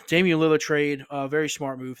yeah, Damian Lillard trade, very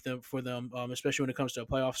smart move for them, especially when it comes to a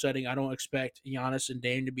playoff setting. I don't expect Giannis and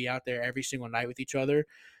Dame to be out there every single night with each other,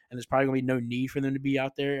 and there's probably gonna be no need for them to be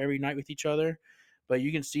out there every night with each other. But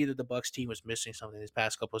you can see that the Bucks team was missing something these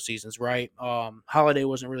past couple of seasons, right? Holiday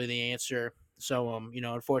wasn't really the answer, so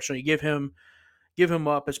unfortunately, give him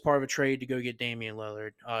up as part of a trade to go get Damian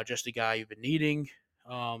Lillard, just a guy you've been needing.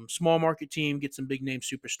 Small market team, get some big name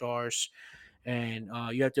superstars, and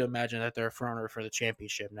you have to imagine that they're a frontrunner for the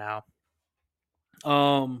championship now.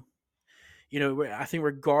 Um, I think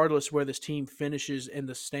regardless where this team finishes in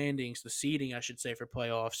the standings, the seeding, I should say, for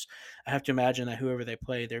playoffs, I have to imagine that whoever they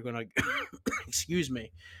play, they're going to, excuse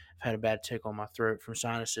me, I've had a bad tickle on my throat from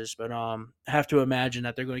sinuses, but I have to imagine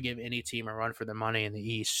that they're going to give any team a run for their money in the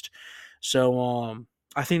East. So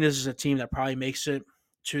I think this is a team that probably makes it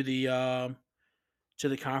to the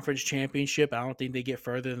conference championship. I don't think they get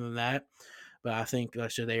further than that. But I think, like I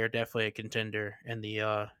said, they are definitely a contender in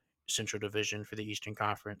the Central Division for the Eastern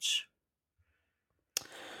Conference.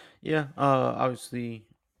 Yeah. Obviously,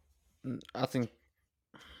 I think.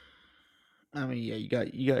 I mean, yeah. You got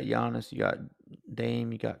Giannis. You got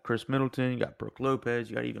Dame. You got Chris Middleton. You got Brooke Lopez.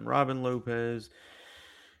 You got even Robin Lopez.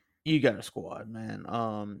 You got a squad, man.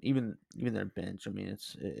 Even their bench. I mean,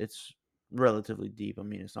 it's relatively deep. I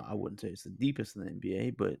mean, it's not. I wouldn't say it's the deepest in the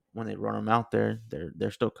NBA, but when they run them out there,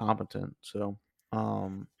 they're still competent. So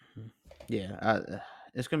Um, yeah,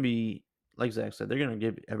 it's gonna be like Zach said. They're gonna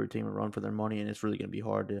give every team a run for their money, and it's really gonna be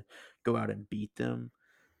hard to go out and beat them.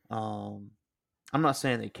 Um, I'm not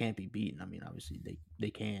saying they can't be beaten. I mean, obviously they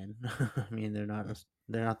can. I mean, they're not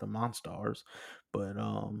the Monstars, but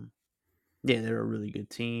yeah, they're a really good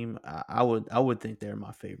team. I would think they're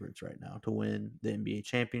my favorites right now to win the NBA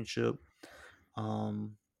championship.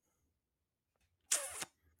 Um,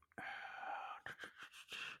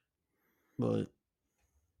 but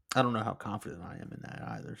I don't know how confident I am in that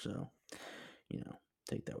either. So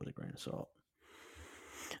take that with a grain of salt.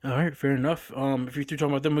 All right, fair enough. If you're through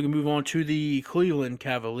talking about them, we can move on to the Cleveland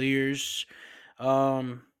Cavaliers.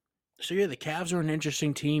 Um, so yeah, the Cavs are an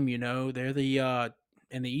interesting team. They're the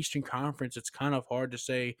in the Eastern Conference. It's kind of hard to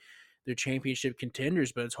say they're championship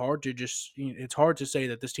contenders, but it's hard to say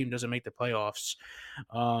that this team doesn't make the playoffs.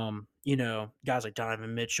 Guys like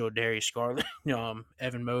Donovan Mitchell, Darius Garland,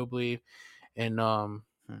 Evan Mobley, and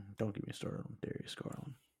Don't get me started on Darius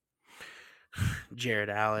Garland. Jared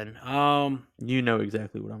Allen. You know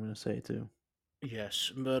exactly what I'm going to say too.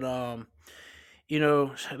 Yes, but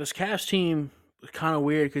this Cavs team was kind of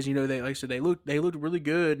weird because they, like I said, they looked really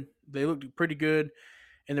good. They looked pretty good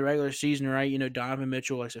in the regular season, right? Donovan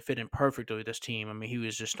Mitchell, like I said, fit in perfectly with this team. I mean, he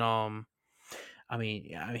was just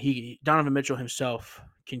he Donovan Mitchell himself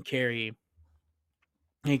can carry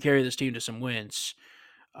this team to some wins.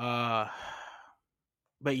 Uh,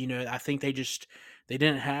 but I think they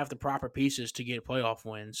didn't have the proper pieces to get playoff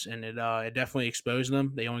wins, and it definitely exposed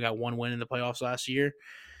them. They only got one win in the playoffs last year.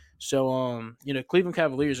 So, Cleveland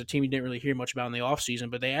Cavaliers, a team you didn't really hear much about in the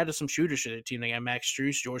offseason, but they added some shooters to the team. They got Max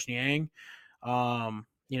Strus, George Niang.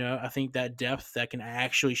 I think that depth that can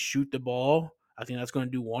actually shoot the ball, I think that's going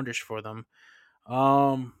to do wonders for them.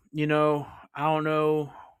 I don't know.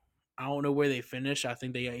 I don't know where they finish. I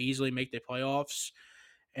think they easily make the playoffs,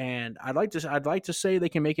 and I'd like to say they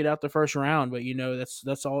can make it out the first round, but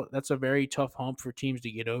that's a very tough hump for teams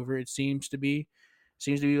to get over. It seems to be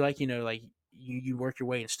like you work your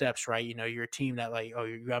way in steps, right? You're a team that like, oh,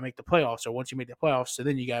 you gotta make the playoffs. So once you make the playoffs, so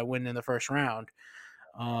then you gotta win in the first round.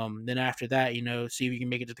 Then after that, see if you can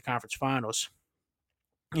make it to the conference finals.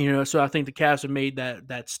 So I think the Cavs have made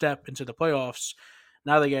that step into the playoffs.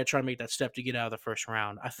 Now they gotta try to make that step to get out of the first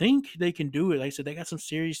round. I think they can do it. Like I said, they got some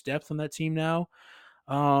serious depth on that team now.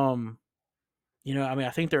 Um, I mean, I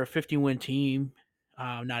think they're a 50-win team.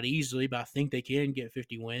 Not easily, but I think they can get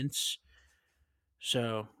 50 wins.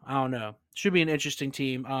 So I don't know. Should be an interesting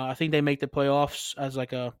team. I think they make the playoffs as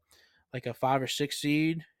like a 5 or 6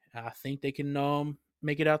 seed. I think they can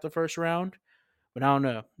make it out the first round, but I don't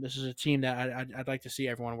know. This is a team that I'd like to see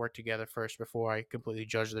everyone work together first before I completely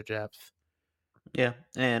judge their depth. Yeah,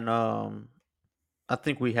 and I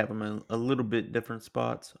think we have them in a little bit different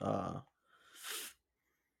spots.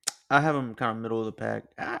 I have them kind of middle of the pack.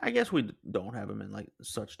 I guess we don't have them in like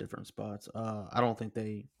such different spots. I don't think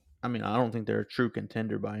they. I mean, I don't think they're a true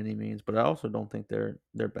contender by any means, but I also don't think they're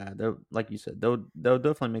bad. They're like you said, they'll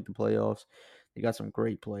definitely make the playoffs. They got some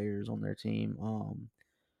great players on their team.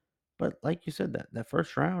 But like you said, that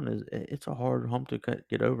first round it's a hard hump to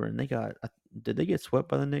get over, and did they get swept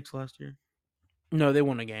by the Knicks last year? No, they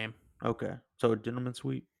won a game. Okay, so a gentleman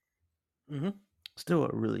sweep. Mm-hmm. Still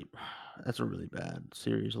that's a really bad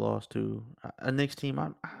series loss to a Knicks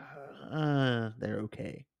team. They're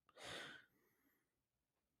okay.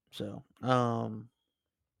 So,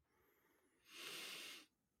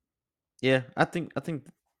 yeah, I think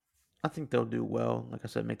they'll do well. Like I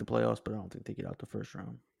said, make the playoffs, but I don't think they get out the first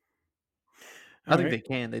round. I All think right.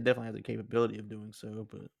 they can. They definitely have the capability of doing so,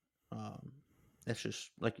 but it's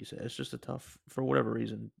just like you said. It's just a tough, for whatever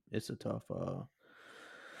reason. It's a tough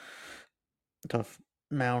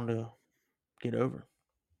mound to get over.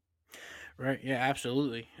 Right. Yeah,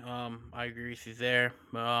 absolutely. I agree with you there.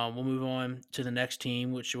 We'll move on to the next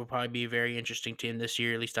team, which will probably be a very interesting team this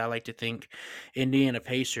year. At least I like to think. Indiana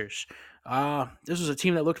Pacers. This was a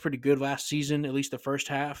team that looked pretty good last season, at least the first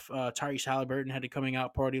half. Tyrese Halliburton had a coming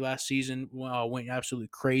out party last season. Went absolutely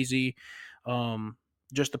crazy. Um,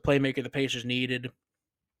 just the playmaker the Pacers needed.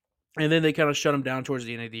 And then they kind of shut him down towards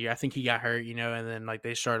the end of the year. I think he got hurt, and then like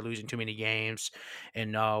they started losing too many games,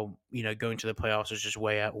 and going to the playoffs was just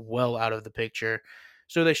well out of the picture.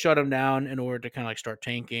 So they shut him down in order to kind of like start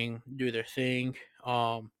tanking, do their thing.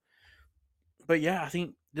 But yeah, I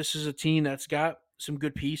think this is a team that's got some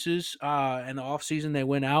good pieces. In the offseason, they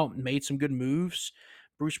went out and made some good moves.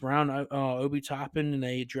 Bruce Brown, Obi Toppin, and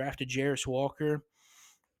they drafted Jarris Walker,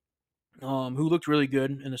 who looked really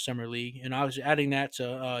good in the summer league. And I was adding that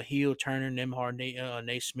to Heel, Turner, Nimhard,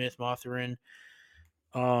 Naismith, Mothrin.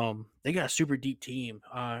 They got a super deep team.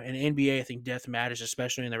 In the NBA, I think death matters,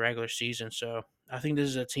 especially in the regular season. So I think this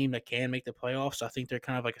is a team that can make the playoffs. I think they're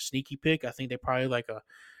kind of like a sneaky pick. I think they're probably like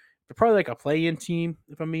a play-in team,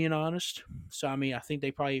 if I'm being honest. So I mean, I think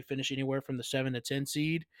they probably finish anywhere from the 7 to 10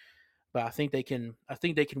 seed. But I think they can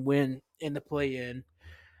win in the play-in.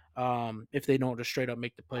 If they don't just straight up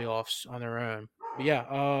make the playoffs on their own. But yeah,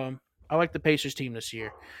 I like the Pacers team this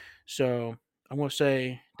year. So I'm gonna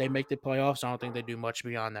say they make the playoffs. I don't think they do much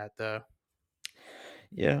beyond that though.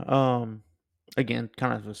 Yeah. Again,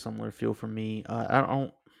 kind of a similar feel for me. I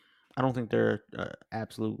don't think they're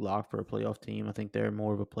absolute lock for a playoff team. I think they're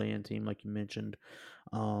more of a play-in team, like you mentioned.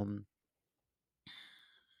 Um,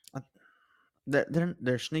 I-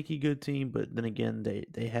 they're a sneaky good team, but then again,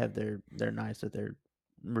 they have their nights that they're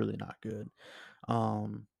really not good.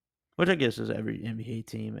 Um, which I guess is every NBA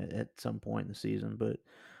team at some point in the season. But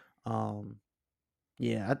um,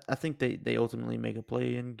 yeah, I think they ultimately make a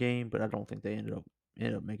play-in game, but I don't think they end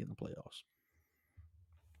up making the playoffs.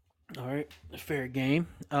 All right, fair game.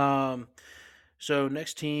 So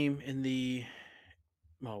next team in the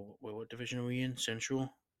what division are we in?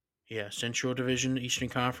 Central. Yeah, Central Division, Eastern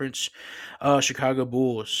Conference. Chicago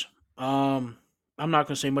Bulls. Um, I'm not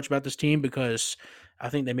gonna say much about this team because I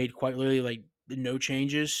think they made quite literally like no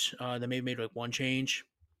changes. They may have made like one change,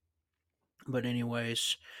 but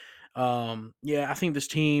anyways, yeah, I think this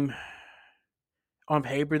team on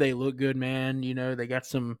paper they look good, man. You know, they got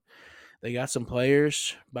some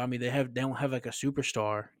players, but I mean they don't have like a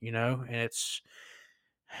superstar, you know, and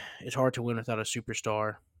it's hard to win without a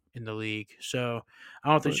superstar in the league. So I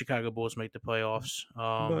don't think But Chicago Bulls make the playoffs.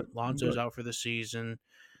 Lonzo's but out for the season.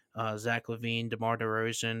 Zach Levine, DeMar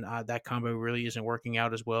DeRozan, that combo really isn't working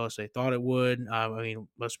out as well as they thought it would. I mean,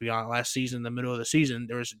 let's be honest. Last season, in the middle of the season,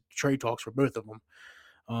 there was trade talks for both of them.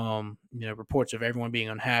 You know, reports of everyone being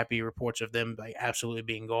unhappy, reports of them like absolutely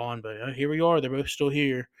being gone. But here we are; they're both still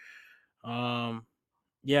here. Um,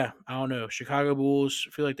 yeah, I don't know. Chicago Bulls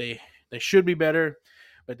I feel like they should be better,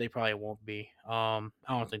 but they probably won't be. I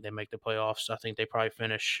don't think they make the playoffs. I think they probably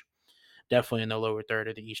finish definitely in the lower third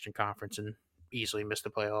of the Eastern Conference and easily miss the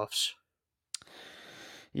playoffs.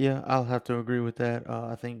 yeah, I'll have to agree with that.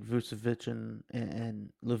 I think Vucevic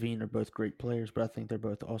and Levine are both great players, but I think they're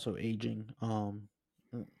both also aging.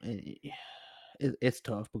 It's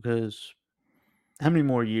tough because how many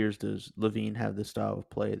more years does Levine have the style of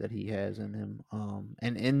play that he has in him?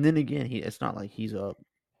 And then again, it's not like he's up.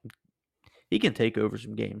 He can take over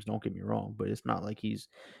some games. Don't get me wrong, but it's not like he's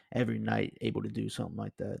every night able to do something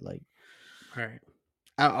like that. Like All right.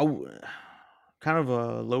 kind of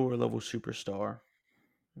a lower level superstar.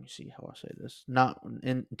 Let me see how I say this. Not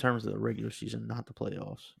in terms of the regular season, not the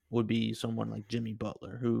playoffs. Would be someone like Jimmy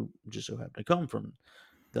Butler, who just so happened to come from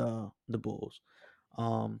the Bulls.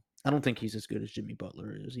 I don't think he's as good as Jimmy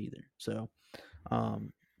Butler is either. So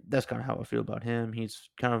um, that's kind of how I feel about him. He's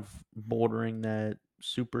kind of bordering that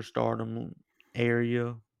superstardom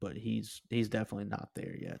area, but he's definitely not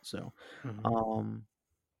there yet. So, Mhm. um,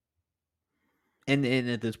 and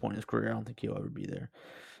at this point in his career, I don't think he'll ever be there.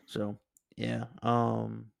 So yeah,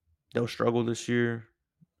 they'll struggle this year.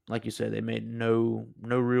 Like you said, they made no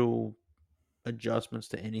real adjustments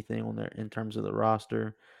to anything on their in terms of the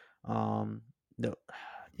roster. No,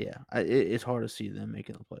 yeah, it's hard to see them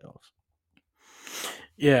making the playoffs.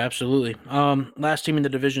 Yeah, absolutely. Last team in the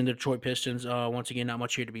division, the Detroit Pistons. Once again, not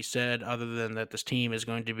much here to be said other than that this team is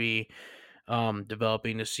going to be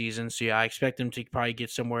developing this season. So yeah, I expect them to probably get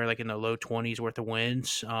somewhere like in the low 20s worth of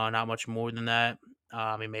wins. Not much more than that.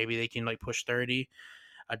 I mean, maybe they can like push 30.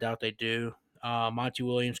 I doubt they do. Monty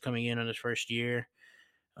Williams coming in on his first year.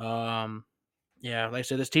 Um, yeah, like I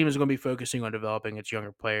said, this team is going to be focusing on developing its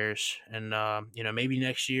younger players, and you know, maybe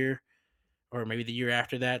next year or maybe the year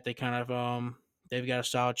after that, they kind of they've got a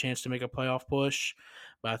solid chance to make a playoff push.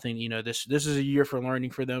 But I think you know this is a year for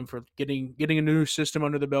learning for them for getting a new system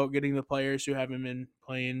under the belt, getting the players who haven't been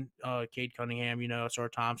playing. Cade Cunningham, you know, Sar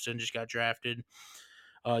Thompson just got drafted.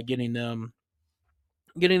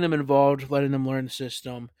 Getting them involved, letting them learn the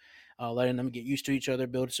system, letting them get used to each other,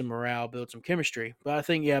 build some morale, build some chemistry. But I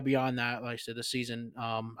think, yeah, beyond that, like I said, this season,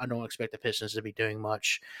 I don't expect the Pistons to be doing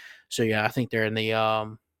much. So yeah, I think they're in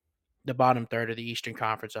the bottom third of the Eastern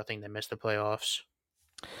Conference. I think they missed the playoffs.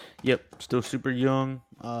 Yep, still super young,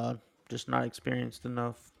 just not experienced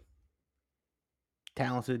enough.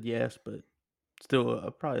 Talented, yes, but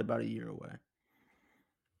still probably about a year away.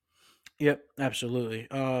 Yep, absolutely.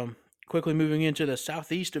 Quickly moving into the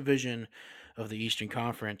Southeast Division of the Eastern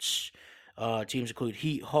Conference. Teams include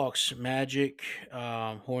Heat, Hawks, Magic,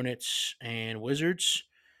 Hornets, and Wizards.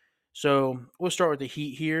 So we'll start with the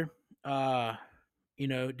Heat here. Uh,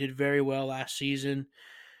 did very well last season.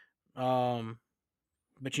 Um,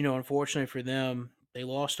 but unfortunately for them, they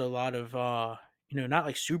lost a lot of not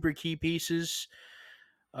like super key pieces.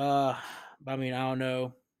 But I mean, I don't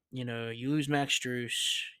know. You lose Max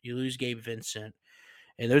Struess, you lose Gabe Vincent,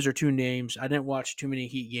 and those are two names. I didn't watch too many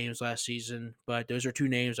Heat games last season, but those are two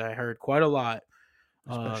names I heard quite a lot.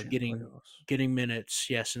 especially in the Getting playoffs. getting minutes,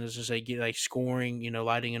 yes, and as I say, get like scoring,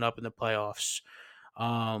 lighting it up in the playoffs.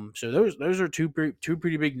 So those are two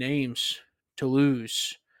pretty big names to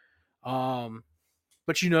lose. Um,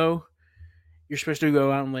 but you're supposed to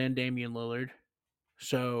go out and land Damian Lillard.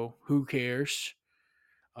 So who cares?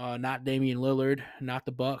 Not Damian Lillard, not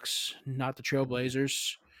the Bucks, not the Mhm.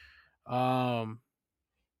 Trailblazers. Um,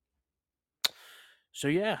 so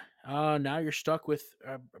yeah, now you're stuck with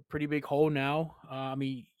a pretty big hole. Now, I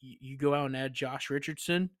mean, you go out and add Josh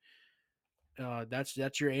Richardson.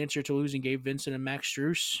 That's your answer to losing Gabe Vincent and Max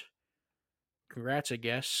Struess. Congrats, I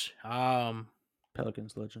guess.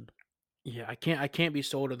 Pelicans legend. Yeah, I can't be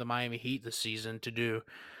sold on the Miami Heat this season to do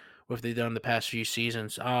what they've done the past few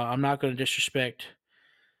seasons. I'm not going to disrespect.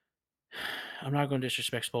 I'm not going to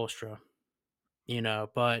disrespect Spoelstra,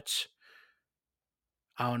 but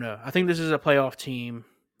I don't know. I think this is a playoff team.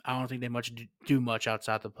 I don't think they do much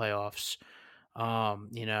outside the playoffs.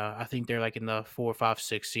 I think they're like in the 4, 5,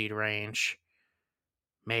 6 seed range,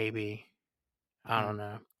 maybe. I Mm. don't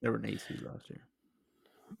know, They were an 8 seed last year.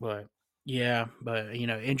 but yeah, but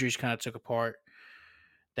injuries kind of took apart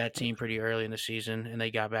that That's team true. pretty early in the season, and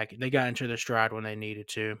they got back. They got into their stride when they needed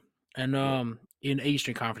to. And Yep. in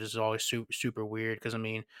Eastern Conference is always super weird because I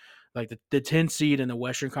mean, like the 10 seed in the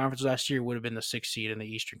Western Conference last year would have been the 6 seed in the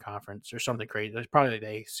Eastern Conference or something crazy. It's probably like the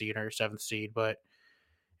 8th seed or 7th seed, but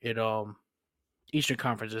it Eastern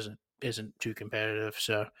Conference isn't too competitive.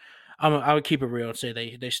 So I would keep it real and say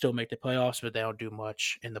they still make the playoffs, but they don't do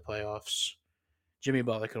much in the playoffs. Jimmy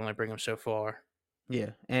Butler can only bring them so far.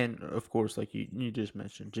 Yeah, and of course, like you just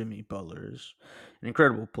mentioned, Jimmy Butler is an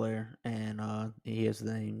incredible player, and he has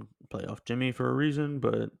the name Playoff Jimmy for a reason.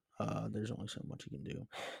 But there's only so much he can do.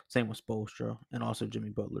 Same with Spoelstra, and also Jimmy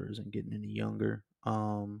Butler isn't getting any younger.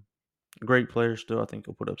 Great player still. I think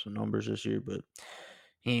he'll put up some numbers this year, but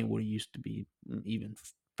he ain't what he used to be even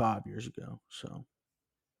 5 years ago. So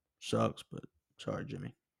sucks, but sorry,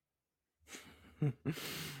 Jimmy.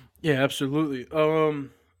 Yeah, absolutely.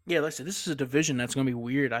 Yeah, like I said, this is a division that's gonna be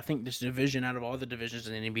weird. I think this division, out of all the divisions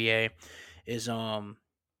in the NBA, is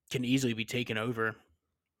can easily be taken over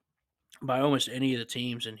by almost any of the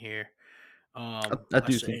teams in here. I Let's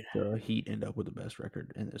do think say, the Heat end up with the best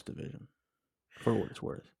record in this division, for what it's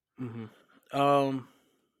worth. hmm um,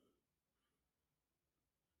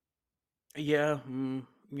 yeah,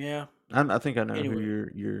 yeah. I think I know who Anyway,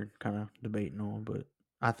 you're kind of debating on, but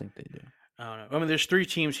I think they do. I don't know. I mean, there's three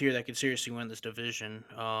teams here that could seriously win this division.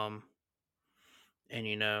 And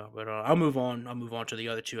but I'll move on. I'll move on to the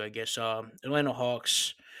other two, I guess. Atlanta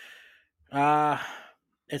Hawks. Uh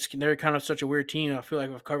they're kind of such a weird team. I feel like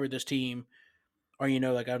I've covered this team, or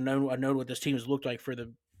like I've known what this team has looked like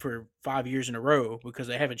for 5 years in a row because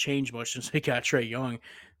they haven't changed much since they got Trey Young.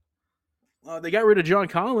 They got rid of John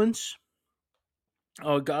Collins.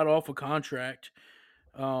 Got off a contract.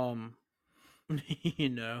 Um, you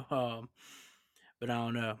know, um, but I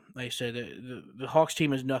don't know. Like I said, the Hawks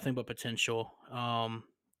team has nothing but potential.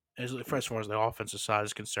 As far as the offensive side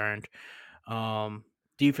is concerned. Um,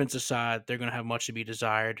 Defensive side, they're going to have much to be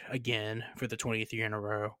desired again for the 20th year in a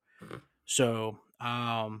row. So,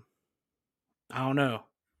 I don't know.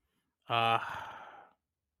 Uh,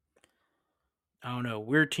 I don't know.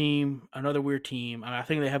 Weird team, another weird team. I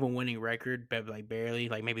think they have a winning record, but like barely,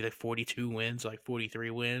 like maybe like 42 wins, like 43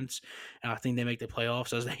 wins. And I think they make the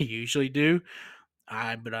playoffs as they usually do.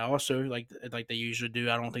 But I also like they usually do.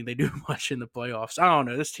 I don't think they do much in the playoffs. I don't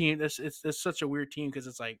know. This team, it's such a weird team because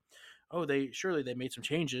it's like, oh, they made some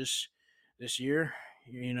changes this year.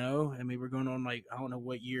 I mean, we're going on like I don't know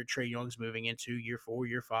what year Trey Young's moving into, year 4,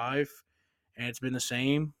 year 5, and it's been the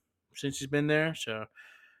same since he's been there. So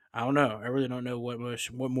I don't know. I really don't know what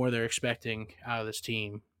more they're expecting out of this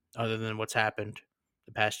team other than what's happened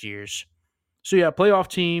the past years. So yeah, playoff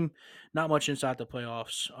team, not much inside the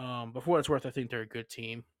playoffs. But for what it's worth, I think they're a good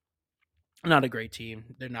team. Not a great team.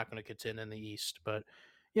 They're not going to contend in the East, but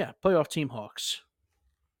yeah, playoff team Hawks.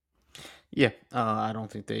 Yeah, I don't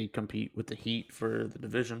think they compete with the Heat for the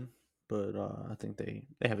division, but I think they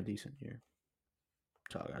have a decent year.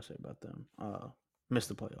 That's all I gotta say about them. Miss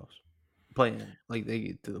the playoffs, play in like they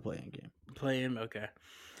get to the play-in game. Playing okay.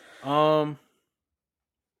 Um.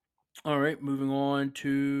 All right, moving on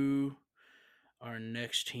to our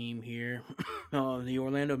next team here, the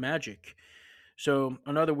Orlando Magic. So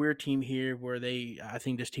another weird team here where I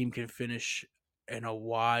think this team can finish in a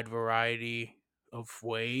wide variety of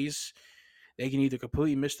ways. They can either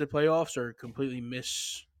completely miss the playoffs or completely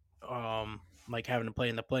miss like having to play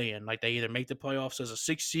in the play-in. Like they either make the playoffs as a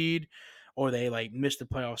 6 seed or they like miss the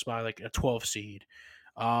playoffs by like a 12 seed.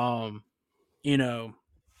 Um, you know,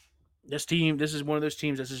 this is one of those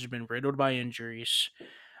teams that's just been riddled by injuries.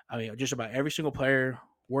 I mean, just about every single player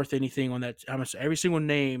worth anything on that. Every single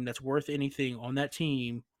name that's worth anything on that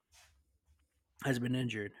team has been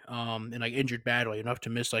injured. And like injured badly enough to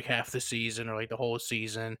miss like half the season or like the whole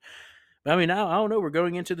season. But I mean, I don't know. We're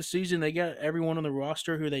going into the season. They got everyone on the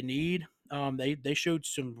roster who they need. They showed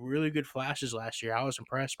some really good flashes last year. I was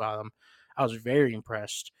impressed by them. I was very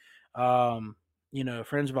impressed.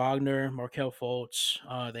 Franz Wagner, Markel Fultz.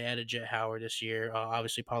 They added Jet Howard this year.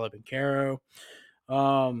 Obviously, Paulo Bencaro.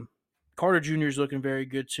 Um, Carter Jr. is looking very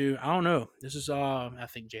good too. I don't know. This is I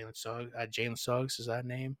think Jalen Suggs is that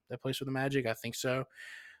name that plays for the Magic. I think so.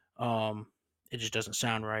 It just doesn't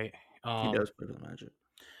sound right. He does play for the Magic.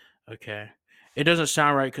 Okay. It doesn't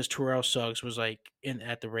sound right because Terrell Suggs was like in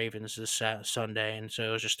at the Ravens this Sunday, and so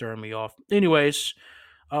it was just throwing me off. Anyways,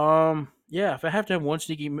 yeah, if I have to have one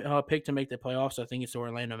sneaky pick to make the playoffs, I think it's the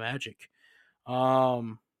Orlando Magic.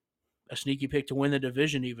 Um, a sneaky pick to win the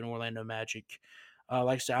division, even Orlando Magic.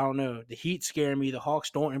 Like I said, I don't know. The Heat scare me. The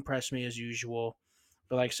Hawks don't impress me as usual.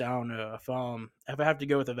 But like I said, I don't know if I have to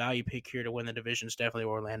go with a value pick here to win the division, it's definitely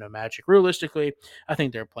Orlando Magic. Realistically, I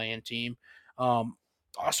think they're a playing team.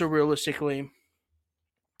 Also, realistically,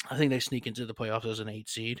 I think they sneak into the playoffs as an 8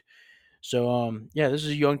 seed. So, yeah, this is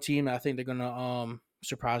a young team. I think they're gonna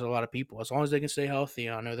surprise a lot of people as long as they can stay healthy.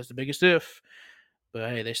 I know that's the biggest if, but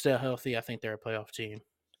hey, they stay healthy. I think they're a playoff team.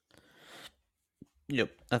 Yep,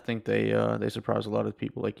 I think they surprise a lot of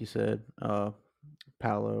people, like you said.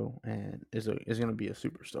 Paolo and is going to be a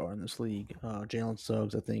superstar in this league. Jalen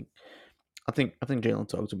Suggs, I think Jalen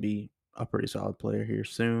Suggs will be a pretty solid player here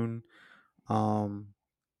soon. Um,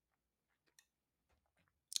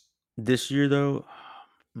 this year though,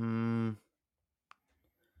 mm,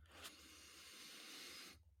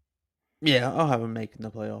 yeah, I'll have them making the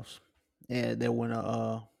playoffs, and they'll win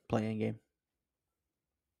a playing game.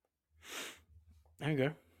 There you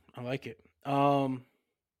go. I like it.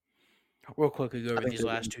 Real quickly go I over think these they're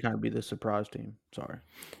last going to two. kind of be the surprise team. Sorry.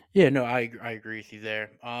 Yeah, no, I agree with you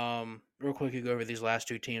there. Real quickly go over these last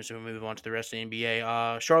two teams, and we move on to the rest of the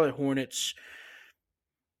NBA. Charlotte Hornets.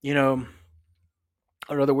 You know,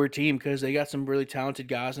 another weird team because they got some really talented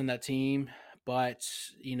guys on that team, but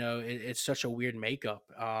it's such a weird makeup.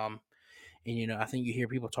 And I think you hear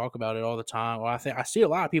people talk about it all the time. Well, I think I see a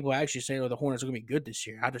lot of people actually saying, "Oh, the Hornets are going to be good this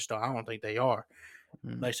year." I just don't. I don't think they are.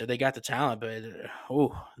 Mm. Like I said, they got the talent, but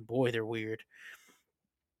oh boy, they're weird.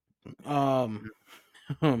 Um,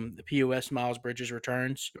 the POS Miles Bridges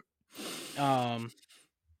returns. Um,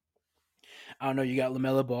 I don't know. You got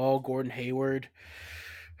Lamella Ball, Gordon Hayward.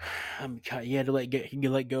 You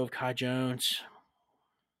let go of Kai Jones.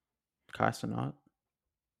 Kai Cenat.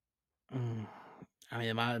 Mm, I mean,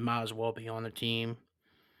 it might as well be on the team.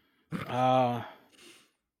 Uh,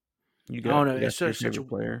 You I don't got know. you got your favorite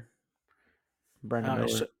player, Brandon Uh,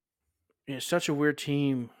 it's Miller. it's such a weird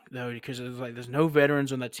team though because it's like there's no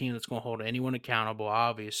veterans on that team that's going to hold anyone accountable.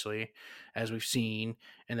 Obviously, as we've seen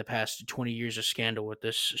in the past 20 years of scandal with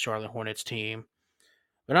this Charlotte Hornets team.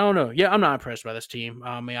 But I don't know. Yeah, I'm not impressed by this team.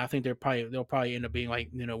 I mean, I think they'll probably end up being like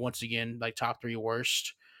once again like top three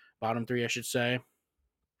worst, bottom three I should say.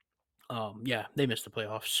 Yeah, they missed the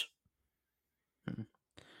playoffs. Mm.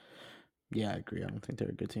 Yeah, I agree. I don't think they're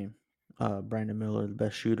a good team. Brandon Miller, the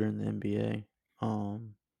best shooter in the NBA.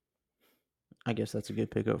 I guess that's a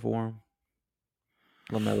good pickup for him.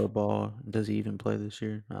 LaMelo Ball, does he even play this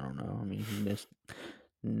year? I don't know. I mean, he missed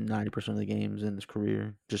 90% of the games in his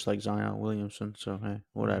career, just like Zion Williamson. So hey,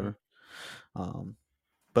 Hmm. whatever. Um,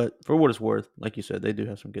 but for what it's worth, like you said, they do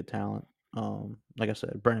have some good talent. Like I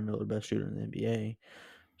said, Brandon Miller, best shooter in the NBA.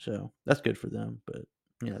 So that's good for them. But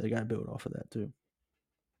they got to build off of that too.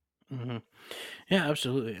 Hmm. Yeah,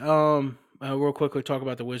 absolutely. Real quickly talk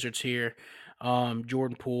about the Wizards here.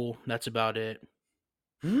 Jordan Poole. That's about it.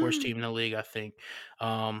 Worst team in the league, I think.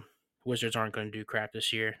 Um, Wizards aren't going to do crap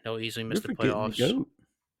this year. They'll easily miss You're the forgetting the playoffs. goat.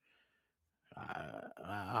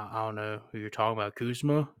 I don't know who you're talking about.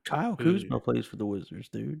 Kuzma, Kyle who Kuzma plays for the Wizards,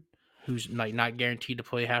 dude. who's like not guaranteed to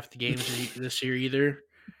play half the games this year either.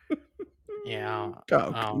 Yeah,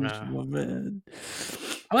 Kyle I don't know. Kuzma, man.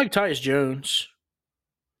 I like Tyus Jones.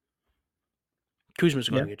 Kuzma's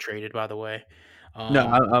going Yeah. to get traded, by the way. No,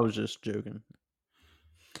 Um, I was just joking.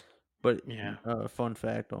 But yeah. fun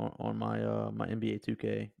fact on my my NBA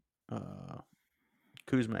 2K,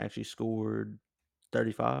 Kuzma actually scored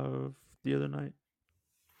 35 the other night.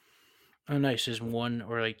 Oh, nice. Is one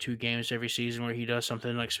or like two games every season where he does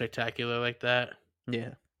something like spectacular like that.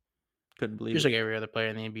 Yeah, couldn't believe Just it. like every other player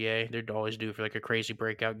in the NBA, they're always due for like a crazy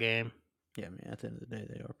breakout game. Yeah, man. At the end of the day,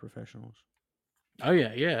 they are professionals. Oh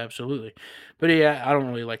yeah, yeah, absolutely. But yeah, I don't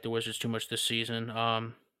really like the Wizards too much this season.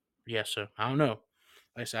 Yeah, so I don't know.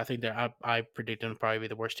 Like I said, I think that I predict them to probably be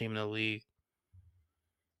the worst team in the league.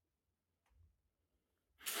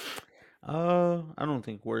 I don't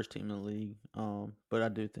think worst team in the league. But I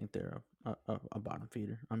do think they're a bottom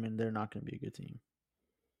feeder. I mean, they're not going to be a good team.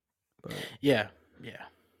 But Yeah, yeah,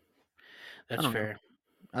 I that's don't know. fair.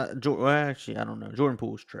 Well, actually, I don't know. Jordan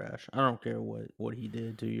Poole's trash. I don't care what he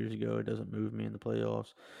did 2 years ago. It doesn't move me in the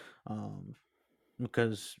playoffs, um,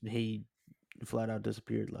 because he flat out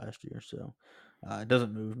disappeared last year. So it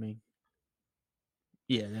doesn't move me.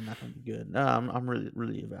 Yeah, they're not going to be good. No, I'm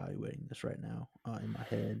really evaluating this right now in my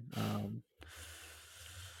head.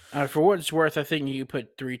 For what it's worth, I think you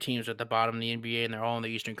put three teams at the bottom of the NBA, and they're all in the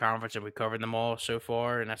Eastern Conference, and we covered them all so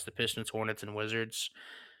far, and that's the Pistons, Hornets, and Wizards.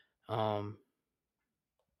 Um,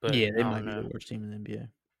 but Yeah, they I might don't be know. the worst team in the NBA.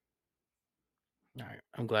 All right,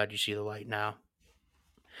 I'm glad you see the light now.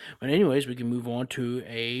 But anyways, we can move on to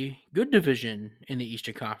a good division in the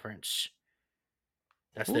Eastern Conference.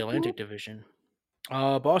 That's the Whoop, Atlantic whoop. Division.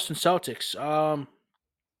 Boston Celtics.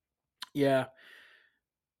 Yeah,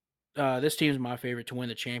 this team's my favorite to win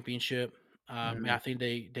the championship. I Mhm. think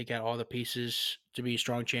they got all the pieces to be a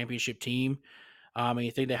strong championship team. And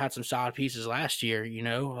you think they had some solid pieces last year,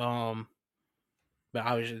 but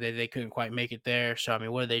obviously they couldn't quite make it there. So I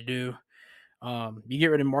mean, what did they do? You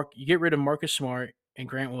get rid of Marcus Smart and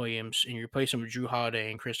Grant Williams, and you replace them with Drew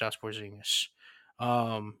Holiday and Kristaps Porzingis.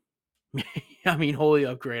 Um, I mean, holy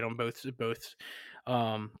upgrade on both of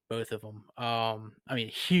them. I mean,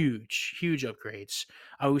 huge upgrades.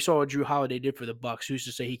 We saw what Drew Holiday did for the Bucks. Who's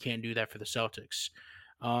to say he can't do that for the Celtics?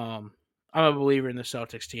 Um, I'm a believer in the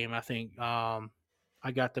Celtics team. I think I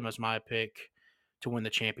got them as my pick to win the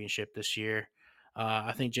championship this year.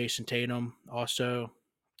 I think Jason Tatum also.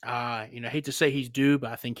 I hate to say he's due,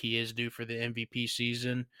 but I think he is due for the MVP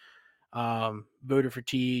season. Voter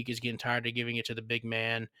fatigue is getting tired of giving it to the big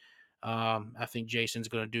man. I think Jason's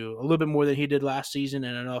going to do a little bit more than he did last season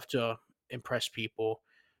and enough to impress people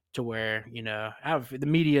to where, have the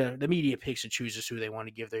media picks and chooses who they want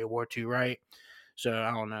to give the award to, right? So I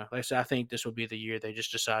don't know. Like I said, I think this will be the year they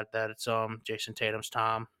just decide that it's Jason Tatum's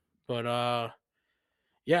time. But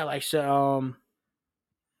yeah, like I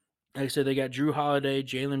said, they got Drew Holiday,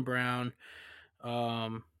 Jalen Brown,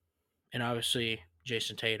 um, and obviously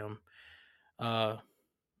Jason Tatum. Uh,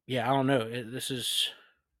 yeah, I don't know.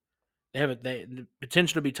 They have the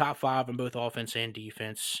potential to be top five in both offense and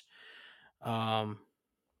defense. Um,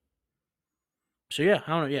 so yeah, I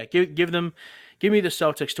don't know. Yeah, give me the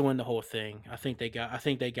Celtics to win the whole thing. I think they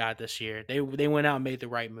got this year. They went out and made the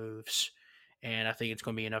right moves, and I think it's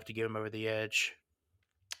going to be enough to give them over the edge.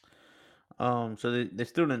 So they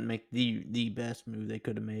still didn't make the best move they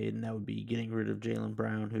could have made, and that would be getting rid of Jalen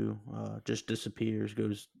Brown, who just disappears,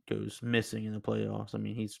 goes missing in the playoffs. I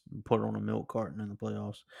mean, he's put on a milk carton in the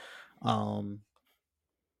playoffs. Um,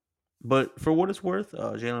 but for what it's worth,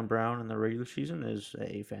 Jalen Brown in the regular season is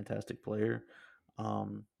a fantastic player.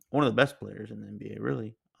 One of the best players in the NBA,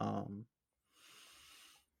 really. And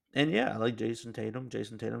yeah, I like Jason Tatum.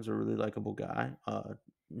 Jason Tatum's a really likable guy.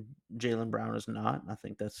 Jalen Brown is not. I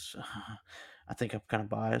think that's. I think I'm kind of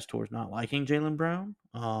biased towards not liking Jalen Brown.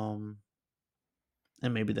 And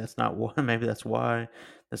maybe that's not why. Maybe that's why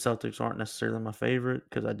the Celtics aren't necessarily my favorite,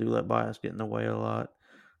 because I do let bias get in the way a lot.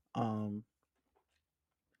 Um,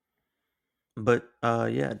 but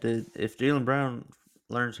yeah, if Jalen Brown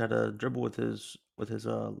learns how to dribble with his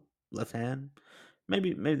left hand,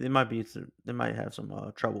 maybe they might have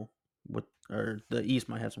some trouble with, or the East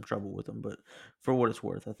might have some trouble with them. But for what it's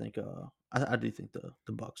worth, I think I do think the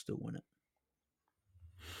Bucks still win it.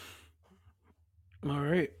 All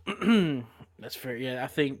right, that's fair. Yeah, I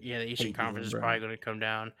think the Eastern Hate Conference Jalen is probably Brown. going to come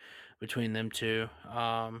down between them two.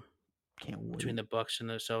 Can't Between wait. the Bucks and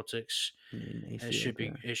the Celtics, Need an it ACL should be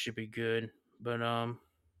tear. it should be good. But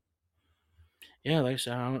yeah, like I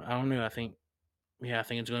said, I don't know. I think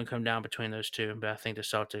it's going to come down between those two. But I think the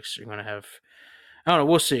Celtics are going to have. I don't know.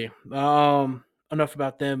 We'll see. Enough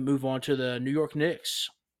about them. Move on to the New York Knicks.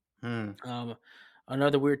 Hmm. Um,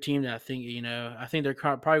 another weird team that I think they're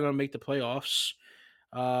probably going to make the playoffs.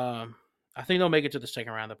 Um, I think they'll make it to the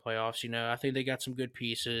second round of the playoffs. I think they got some good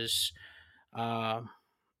pieces. Um,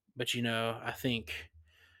 but I think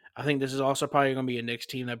this is also probably going to be a Knicks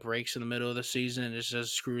team that breaks in the middle of the season and just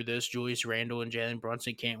says, "Screw this! Julius Randle and Jalen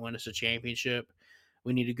Brunson can't win us a championship.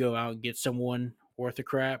 We need to go out and get someone worth a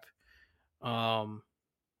crap. Um,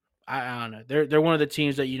 I don't know. They're one of the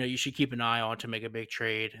teams that you should keep an eye on to make a big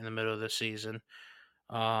trade in the middle of the season.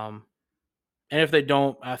 Um, and if they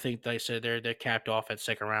don't, I think they said they're capped off at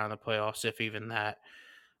second round of the playoffs, if even that.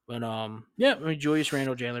 But yeah, I mean Julius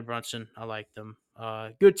Randle, Jalen Brunson, I like them.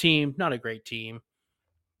 Good team, not a great team.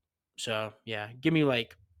 So yeah, give me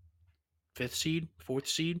like fifth seed, fourth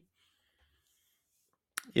seed.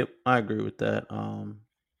 Yep, I agree with that.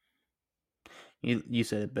 You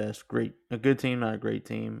said it best. Great, a good team, not a great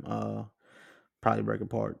team. Probably break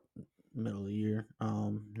apart middle of the year.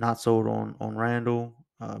 Not sold on Randall.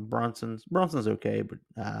 Brunson's okay, but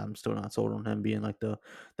I'm still not sold on him being like the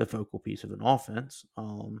focal piece of an offense.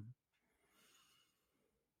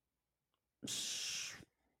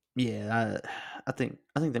 Yeah, I think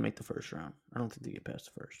they make the first round. I don't think they get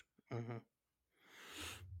past the first. Mm-hmm.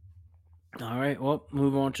 All right, well,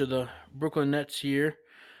 move on to the Brooklyn Nets here.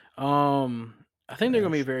 I think they're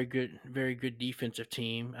going to be a Trash. very good defensive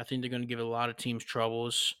team. I think they're going to give a lot of teams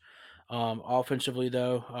troubles. Offensively,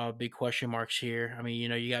 though, big question marks here. I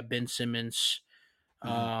mean, you got Ben Simmons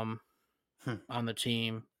Mm-hmm. um, Hmm. on the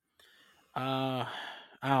team. Uh,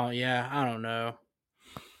 I don't know.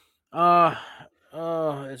 Uh,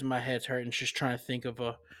 as my head's hurting, just trying to think of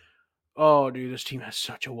a. Oh, dude, this team has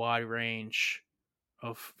such a wide range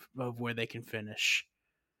of where they can finish.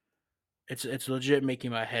 It's legit making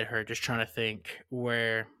my head hurt just trying to think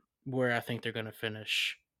where I think they're gonna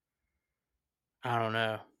finish. I don't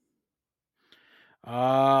know.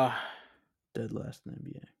 Uh Dead last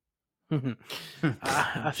in the NBA.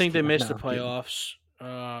 I I'm just think they kidding. missed No, the I'm kidding. playoffs.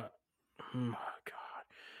 God,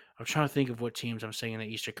 I'm trying to think of what teams I'm saying in the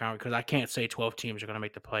Eastern Conference because I can't say 12 teams are gonna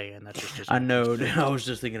make the play in. That just doesn't I make any know. Dude, I sense. was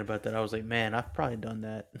just thinking about that. I was like, man, I've probably done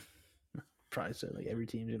that. Probably said like every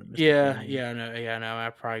team's gonna miss the Yeah, play-in. yeah, I know.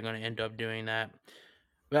 I'm probably gonna end up doing that.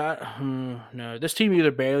 But no, this team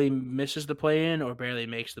either barely misses the play in or barely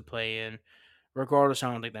makes the play in. Regardless,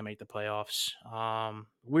 I don't think they make the playoffs.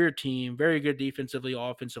 Weird team, very good defensively,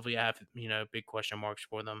 offensively. I have big question marks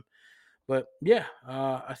for them, but yeah,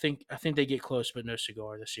 I think they get close, but no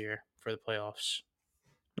cigar this year for the playoffs.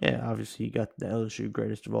 Yeah, obviously you got the LSU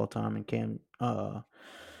greatest of all time and Cam.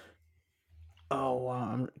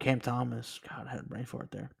 Cam Thomas. God, I had a brain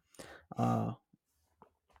fart there. Uh,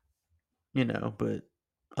 but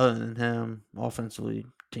other than him, offensively,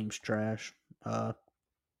 team's trash. Uh,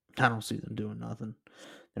 I don't see them doing nothing.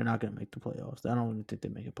 They're not going to make the playoffs. I don't even think they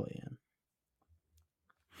make a play in.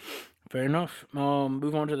 Fair enough.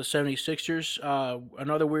 Move on to the 76ers.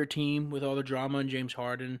 Another weird team with all the drama and James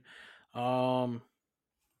Harden. Um,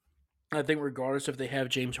 I think regardless if they have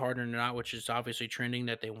James Harden or not, which is obviously trending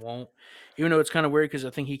that they won't, even though it's kind of weird because I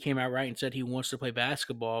think he came out right and said he wants to play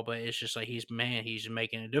basketball, but it's just like he's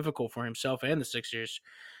making it difficult for himself and the Sixers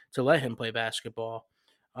to let him play basketball.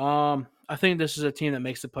 I think this is a team that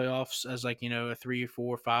makes the playoffs as like a 3,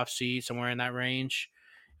 4, 5 seed somewhere in that range,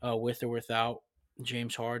 with or without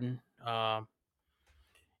James Harden. You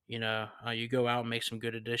go out and make some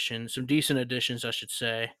good additions, some decent additions, I should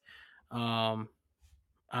say. Um,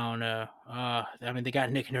 I don't know. I mean, they got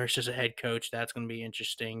Nick Nurse as a head coach. That's going to be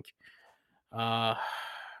interesting. Uh,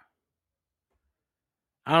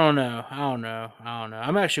 I don't know.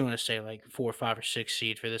 I'm actually going to say like 4, 5, or 6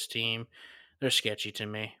 seed for this team. They're sketchy to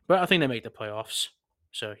me, but I think they make the playoffs.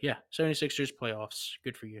 So yeah, 76ers playoffs.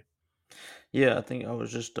 Good for you. Yeah, I think I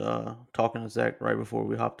was just talking to Zach right before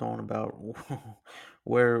we hopped on about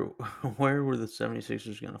where where were the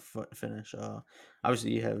 76ers going to finish.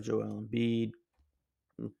 Obviously, you have Joel Embiid,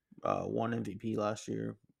 won MVP last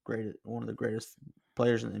year, one of the greatest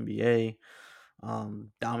players in the NBA,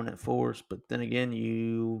 dominant force. But then again,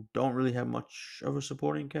 you don't really have much of a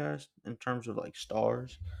supporting cast in terms of like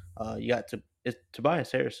stars. You got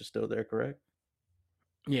Tobias Harris is still there, correct?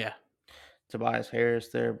 Yeah, Tobias Harris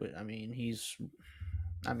there, but I mean he's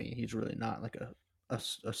really not like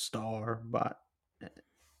a star, but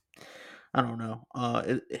I don't know.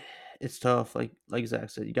 It's tough. Like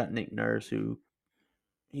Zach said, you got Nick Nurse, who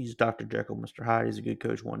he's Dr. Jekyll, Mr. Hyde. He's a good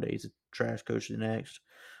coach one day, he's a trash coach the next.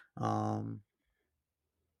 Um,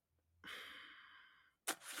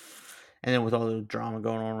 and then with all the drama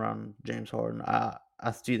going on around James Harden, I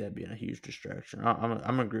see that being a huge distraction. I'm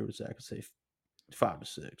gonna agree with Zach and say 5 to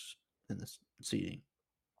 6 in this seeding.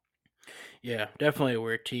 yeah, definitely a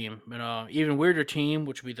weird team. But even weirder team,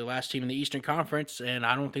 which would be the last team in the Eastern Conference, and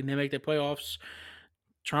I don't think they make the playoffs.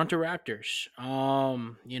 Toronto Raptors.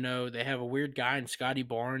 They have a weird guy in Scotty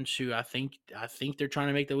Barnes who I think they're trying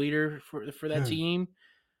to make the leader for that Hmm. team,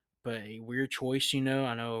 but a weird choice. I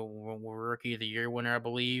know we're rookie of the year winner, I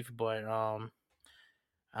believe, but I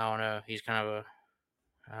don't know. He's kind of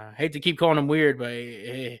hate to keep calling him weird, but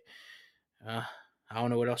I don't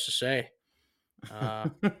know what else to say. Uh,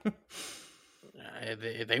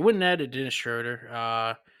 they wouldn't add Dennis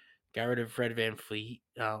Schroeder. Got rid of Fred Van Fleet.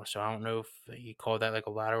 So I don't know if you call that like a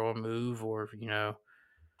lateral move or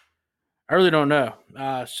I really don't know.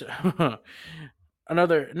 No,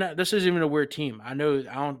 this isn't even a weird team. I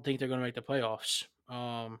don't think they're going to make the playoffs.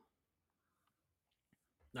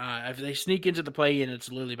 If they sneak into the play-in, it's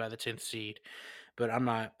literally by the 10th seed. But I'm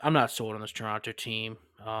not sold on this Toronto team.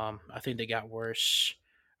 I think they got worse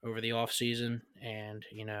over the offseason. And,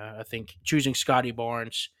 I think choosing Scotty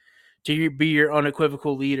Barnes to be your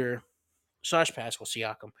unequivocal leader / Pascal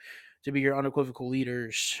Siakam to be your unequivocal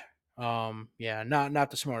leaders. Yeah, not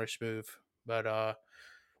the smartest move. But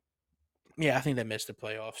yeah, I think they missed the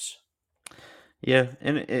playoffs. Yeah,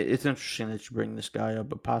 and it's interesting that you bring this guy up,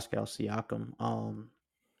 but Pascal Siakam,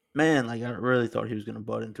 man, like I really thought he was going to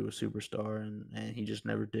butt into a superstar, and he just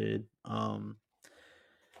never did.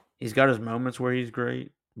 He's got his moments where he's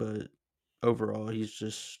great, but overall, he's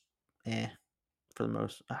just eh for the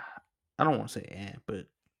most. I don't want to say eh, but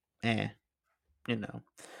eh, you know.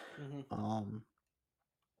 Mm-hmm. Um,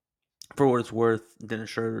 for what it's worth, Dennis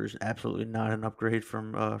Schroeder is absolutely not an upgrade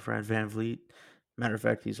from Fred VanVleet. Matter of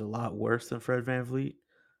fact, he's a lot worse than Fred VanVleet.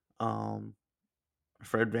 Um,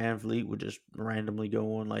 Fred VanVleet would just randomly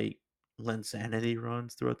go on like Linsanity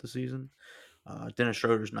runs throughout the season. Dennis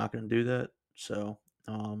Schroeder's not going to do that. So,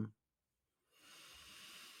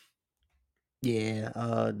 yeah,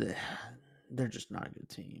 they're just not a good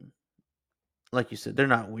team. Like you said, they're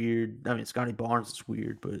not weird. I mean, Scotty Barnes is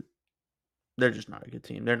weird, but they're just not a good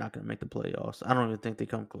team. They're not going to make the playoffs. I don't even think they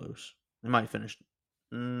come close. They might finish.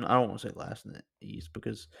 I don't want to say last in the East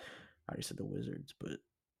because I already said the Wizards, but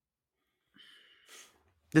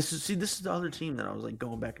this is the other team that I was like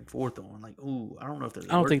going back and forth on. Like, ooh, I don't know if they're I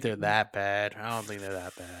the don't worst think they're team. that bad. I don't think they're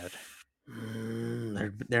that bad.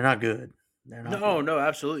 They're not good. They're not No, good. no,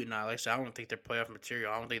 absolutely not. Like I said, I don't think they're playoff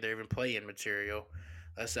material. I don't think they're even play-in material.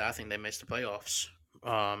 I think they missed the playoffs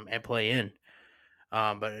and play in.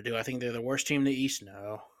 But do I think they're the worst team in the East?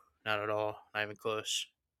 No, not at all. Not even close.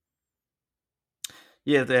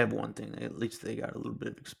 Yeah, if they have one thing, at least they got a little bit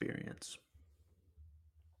of experience.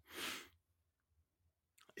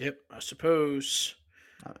 Yep, I suppose.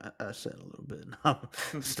 I said a little bit. No,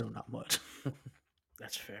 still not much.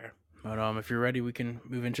 That's fair. But if you're ready, we can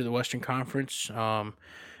move into the Western Conference. And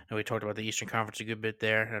we talked about the Eastern Conference a good bit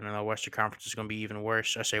there, and then the Western Conference is going to be even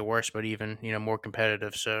worse. I say worse, but even more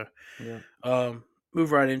competitive. So, Yeah. um,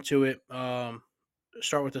 move right into it.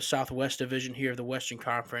 Start with the Southwest Division here of the Western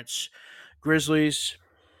Conference. Grizzlies.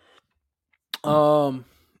 Um,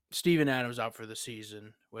 Steven Adams out for the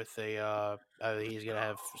season with he's gonna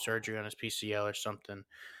have surgery on his PCL or something.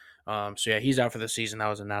 So yeah, he's out for the season. That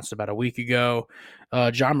was announced about a week ago.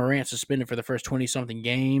 John Morant suspended for the first 20 something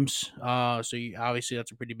games. Obviously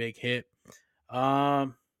that's a pretty big hit.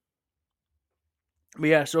 Um, but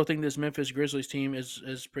yeah, I still think this Memphis Grizzlies team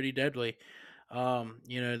is pretty deadly.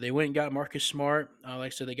 They went and got Marcus Smart. Like I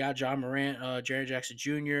said, they got John Morant, Jaren Jackson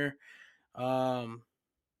Jr. Um,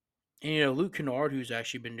 and Luke Kennard, who's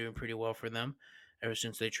actually been doing pretty well for them ever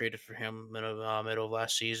since they traded for him middle of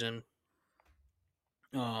last season.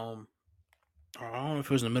 Um, I don't know if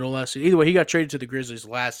it was in the middle of last season. Either way, he got traded to the Grizzlies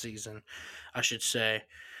last season, I should say.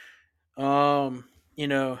 I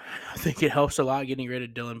think it helps a lot getting rid of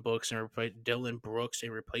Dylan Brooks and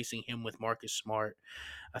replacing him with Marcus Smart.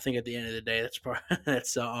 I think at the end of the day, that's probably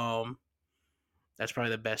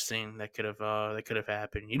the best thing that could have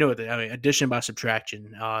happened. Addition by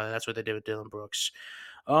subtraction. That's what they did with Dylan Brooks.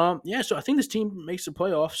 Yeah, so I think this team makes the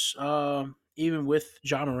playoffs. Even with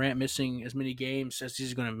John Morant missing as many games as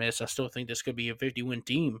he's going to miss, I still think this could be a 50-win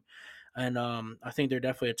team. And I think they're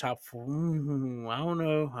definitely a top four. I don't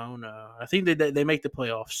know. I think they make the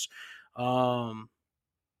playoffs. 5,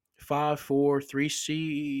 4, 3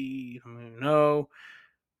 seed. No,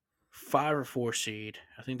 5 or 4 seed.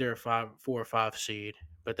 I think they're a 4 or 5 seed,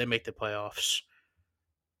 but they make the playoffs.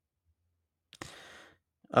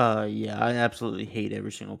 Yeah, I absolutely hate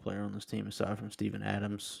every single player on this team aside from Steven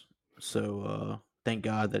Adams. So, thank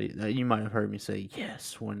God that you might have heard me say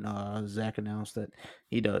yes when Zach announced that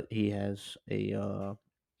he has a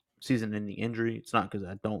season-ending injury. It's not because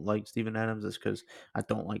I don't like Steven Adams; it's because I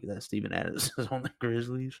don't like that Steven Adams is on the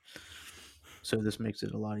Grizzlies. So this makes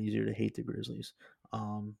it a lot easier to hate the Grizzlies.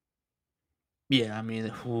 Um, yeah, I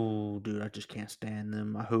mean, oh, dude, I just can't stand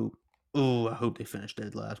them. I hope they finish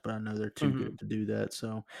dead last, but I know they're too Mm-hmm. good to do that.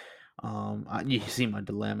 So, you see my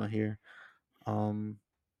dilemma here. Um,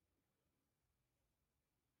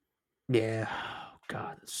 yeah,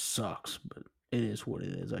 God, it sucks, but it is what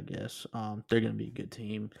it is, I guess. They're going to be a good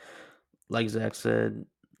team. Like Zach said,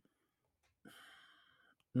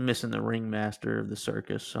 missing the ringmaster of the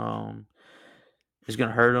circus is going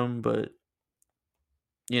to hurt them, but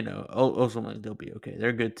ultimately they'll be okay. They're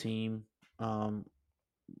a good team. Um,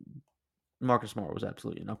 Marcus Smart was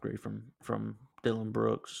absolutely an upgrade from Dylan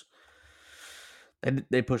Brooks.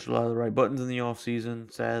 They pushed a lot of the right buttons in the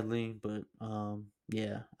offseason, sadly, but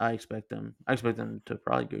yeah, I expect them. I expect them to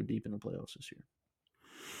probably go deep in the playoffs this year.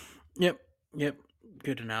 Yep.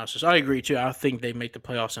 Good analysis. I agree too. I think they make the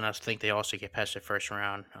playoffs, and I think they also get past the first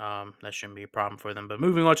round. That shouldn't be a problem for them. But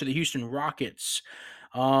moving on to the Houston Rockets,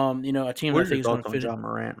 a team that What I are your think is going thoughts to on fit. John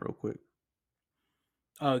Morant, real quick?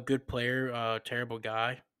 A good player, terrible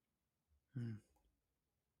guy. Hmm.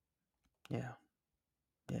 Yeah,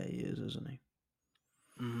 yeah, he is, isn't he?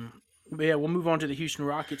 But yeah, we'll move on to the Houston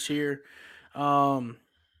Rockets here. Um,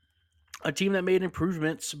 a team that made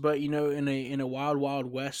improvements, but in a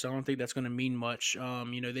wild west, I don't think that's going to mean much.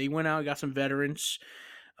 They went out and got some veterans.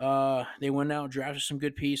 They went out and drafted some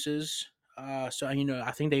good pieces. So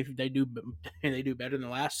I think they do they do better than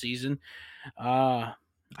last season.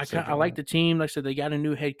 That says I a like lot. the team. Like I said, they got a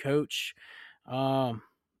new head coach. Um,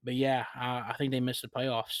 but yeah, I think they missed the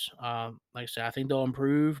playoffs. Like I said, I think they'll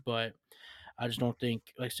improve, but I just don't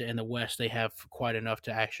think, like I said, in the West they have quite enough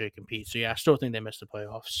to actually compete. So yeah, I still think they missed the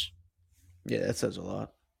playoffs. Yeah, that says a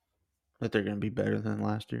lot. That they're going to be better than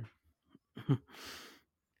last year. I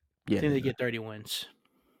Yeah, think they get 30 wins.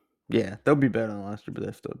 yeah, they'll be better than last year, but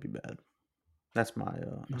they'll still be bad. That's my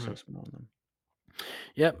Mhm. assessment on them.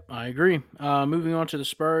 Yep, I agree. Moving on to the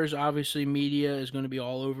Spurs, obviously media is going to be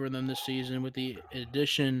all over them this season with the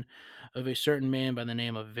addition of a certain man by the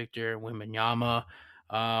name of Victor Wembanyama,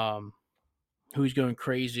 um, who's going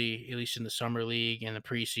crazy, at least in the summer league and the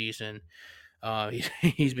preseason.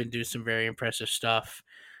 He's been doing some very impressive stuff.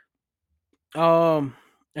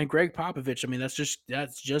 And Greg Popovich, I mean, that's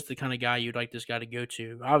just the kind of guy you'd like this guy to go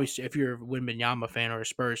to. Obviously, if you're a Wembanyama fan or a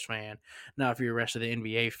Spurs fan, not if you're the rest of the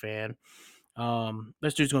NBA fan.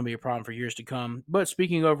 This dude's going to be a problem for years to come. But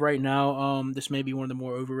speaking of right now, this may be one of the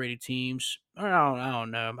more overrated teams. I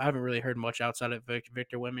don't know. I haven't really heard much outside of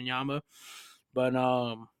Victor Wembanyama, but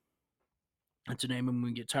that's a name I'm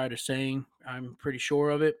going to get tired of saying. I'm pretty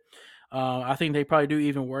sure of it. I think they probably do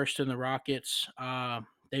even worse than the Rockets.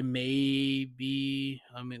 They may be.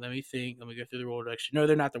 Let me think. Let me go through the Rolodex. No,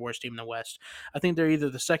 they're not the worst team in the West. I think they're either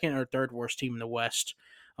the second or third worst team in the West,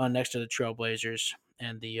 next to the Trailblazers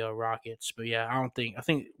and the Rockets. But yeah, I don't think. I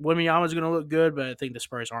think Wembanyama's going to look good, but I think the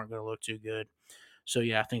Spurs aren't going to look too good. So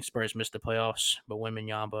yeah, I think Spurs missed the playoffs, but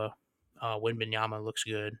Wembanyama looks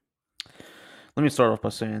good. Let me start off by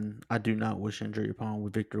saying I do not wish injury upon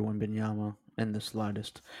with Victor Wembanyama in the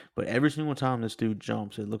slightest. But every single time this dude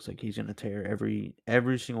jumps, it looks like he's gonna tear every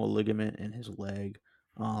single ligament in his leg.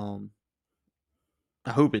 Um,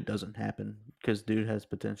 I hope it doesn't happen because dude has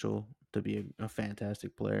potential to be a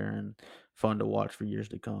fantastic player and fun to watch for years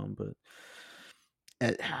to come. But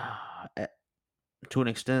at, at to an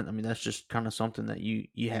extent, I mean that's just kind of something that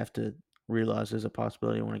you have to realize is a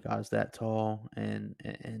possibility when a guy's that tall and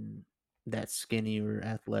that skinny or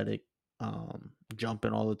athletic,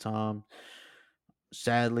 jumping all the time.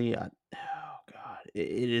 Sadly, oh god,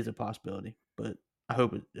 it is a possibility, but I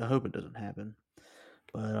hope it doesn't happen.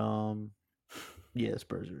 But yeah,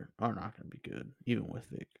 Spurs are not going to be good even with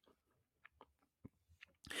Vic.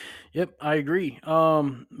 Yep, I agree.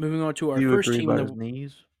 Moving on to Do our you first agree team. about his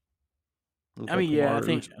knees? Looks I like mean, yeah, I Kamar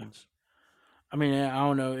think. Usman's. I mean, I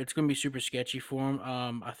don't know. It's going to be super sketchy for him.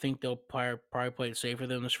 I think they'll probably play it safe for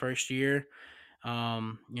them this first year.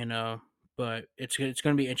 But it's going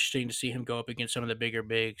to be interesting to see him go up against some of the bigger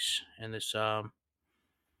bigs in this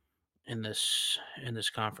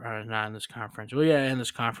conference, not in this conference. Well, yeah, in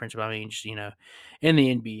this conference, but I mean, just in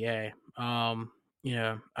the NBA.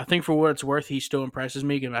 I think for what it's worth, he still impresses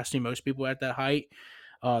me because I see most people at that height.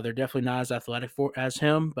 They're definitely not as athletic as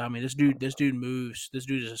him, but I mean, this dude moves. This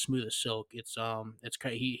dude is as smooth as silk.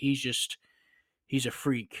 He's a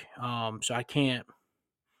freak. So I can't,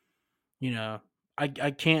 you know,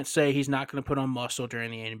 I can't say he's not going to put on muscle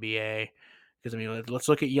during the NBA. Because I mean, let's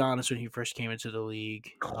look at Giannis when he first came into the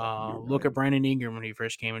league. Oh, you're Look right. at Brandon Ingram when he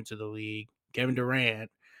first came into the league. Kevin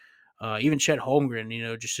Durant, even Chet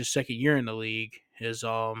Holmgren. Just his second year in the league is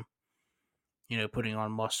putting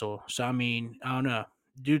on muscle. So I mean, I don't know.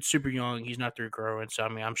 Dude's super young. He's not through growing. So I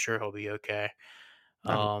mean, I'm sure he'll be okay.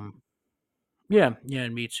 I hope. Um, yeah, yeah,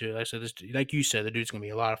 and me too. Like I said, like you said, the dude's gonna be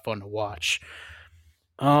a lot of fun to watch.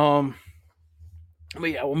 Um, but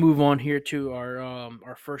yeah, we'll move on here to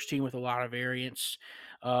our first team with a lot of variance.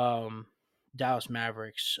 Um, Dallas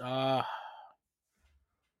Mavericks.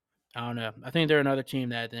 I don't know. I think they're another team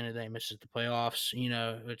that at the end of the day misses the playoffs.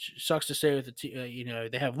 Which sucks to say with the team.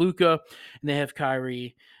 They have Luca and they have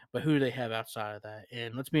Kyrie, but who do they have outside of that?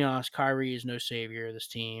 And let's be honest, Kyrie is no savior of this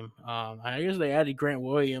team. I guess they added Grant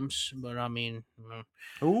Williams, but I mean,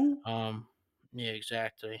 Who? um, yeah,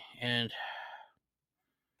 exactly. And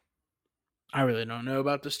I really don't know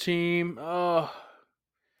about this team. I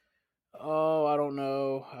don't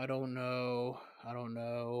know. I don't know. I don't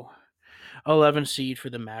know. 11 seed for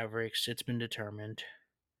the Mavericks. It's been determined.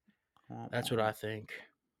 That's what I think.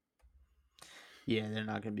 Yeah, they're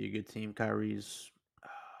not going to be a good team. Kyrie's.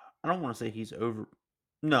 I don't want to say he's over.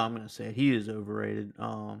 No, I'm going to say he is overrated.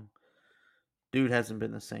 Dude hasn't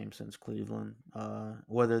been the same since Cleveland.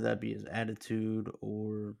 Whether that be his attitude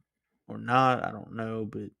or not, I don't know.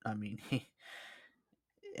 But I mean,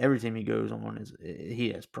 every team he goes on is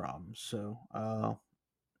he has problems. So,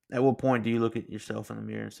 at what point do you look at yourself in the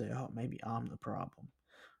mirror and say, "Oh, maybe I'm the problem"?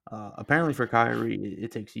 Apparently, for Kyrie,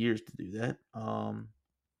 it takes years to do that.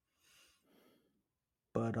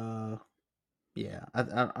 But yeah, I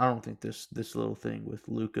don't think this little thing with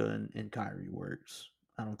Luca and Kyrie works.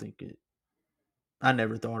 I don't think it. I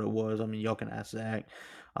never thought it was. I mean, y'all can ask Zach.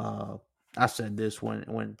 Uh, I said this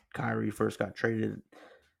when Kyrie first got traded.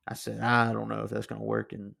 I said I don't know if that's going to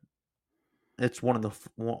work, and it's one of the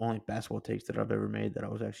only basketball takes that I've ever made that I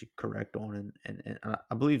was actually correct on, and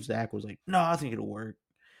I believe Zach was like, "No, I think it'll work,"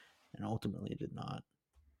 and ultimately it did not.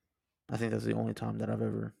 I think that's the only time that I've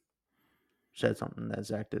ever said something that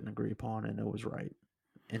Zach didn't agree upon, and it was right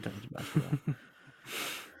in terms of basketball.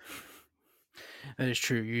 That is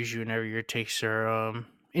true. Usually, whenever your takes are,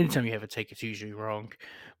 anytime you have a take, it's usually wrong.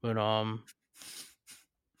 But,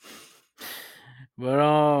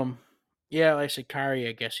 but, yeah, like I said, Kyrie,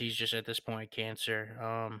 I guess he's just at this point cancer.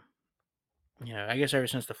 I guess ever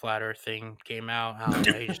since the flat Earth thing came out, I don't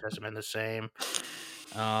know, he just hasn't been the same.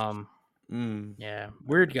 Um, Mm. yeah,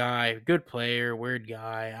 weird guy, good player, weird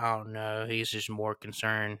guy. I don't know. He's just more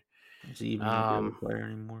concerned. Is he even that good of a Um, player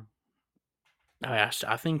anymore? I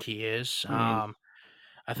think he is. I mean,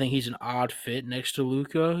 I think he's an odd fit next to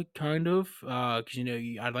Luca, kind of. Because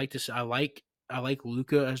I'd like to. I like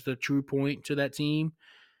Luca as the true point to that team,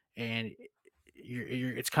 and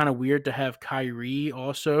it's kind of weird to have Kyrie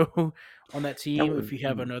also on that that team if was you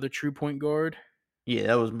have another true point guard. yeah,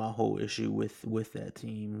 that was my whole issue with that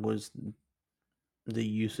team was the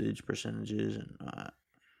usage percentages, and I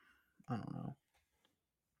don't know,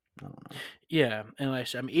 I don't know. Yeah, and like I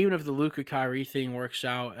said, I mean, even if the Luca Kyrie thing works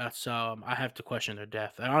out, that's I have to question their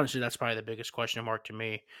depth. And honestly, that's probably the biggest question mark to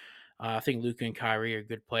me. I think Luca and Kyrie are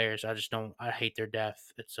good players. I just don't. I hate their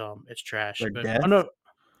depth. It's trash. For But I know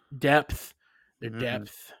death, depth. Their mm-mm.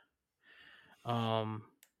 depth. Um,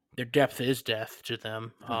 their depth is death to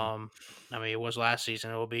them. Oh, I mean, it was last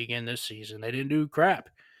season. It will be again this season. They didn't do crap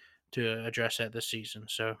to address that this season.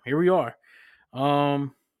 So here we are.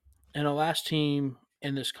 Um, and the last team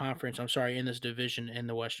in this conference, I'm sorry, in this division in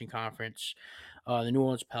the Western Conference, the New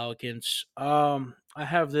Orleans Pelicans. I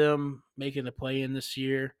have them making the play in this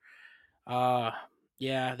year. Uh,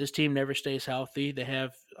 yeah, this team never stays healthy. They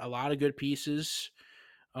have a lot of good pieces,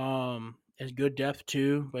 and good depth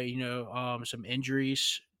too, but some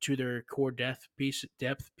injuries to their core depth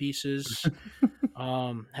pieces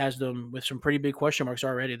has them with some pretty big question marks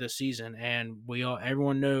already this season. And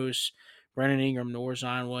everyone knows Brandon Ingram nor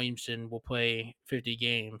Zion Williamson will play 50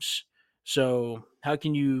 games. So how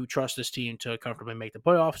can you trust this team to comfortably make the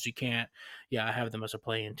playoffs? You can't. Yeah, I have them as a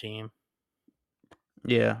play-in team.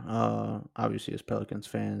 yeah. Obviously, as Pelicans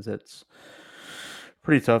fans, that's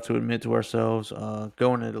pretty tough to admit to ourselves.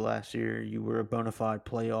 Going into last year, you were a bona fide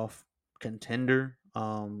playoff contender.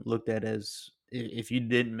 Looked at as if you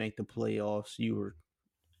didn't make the playoffs, you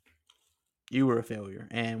were a failure,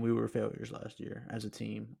 and we were failures last year as a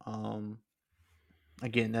team.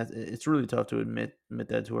 Again, that it's really tough to admit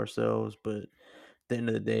that to ourselves, but at the end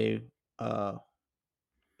of the day, uh,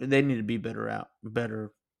 they need to be better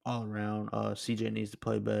all around. CJ needs to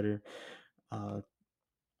play better. Uh,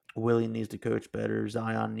 Willie needs to coach better.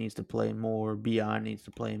 Zion needs to play more. Bi needs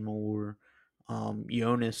to play more.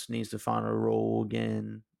 Jonas needs to find a role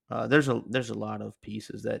again. There's a lot of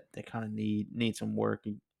pieces that kind of need some work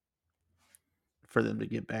for them to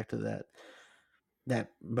get back to that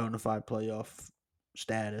bona fide playoff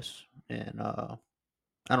status. And I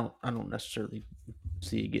don't necessarily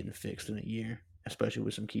see it getting fixed in a year, especially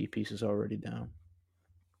with some key pieces already down.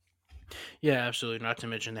 Yeah, absolutely. Not to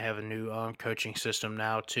mention they have a new coaching system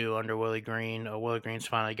now too under Willie Green. Willie Green's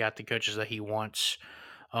finally got the coaches that he wants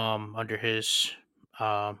under his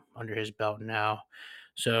belt now.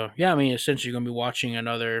 So yeah, I mean, essentially, you're going to be watching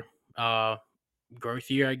another growth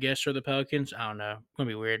year, I guess, for the Pelicans. I don't know. It's gonna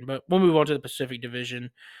be weird, but we'll move on to the Pacific Division.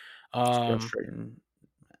 It's Um, frustrating.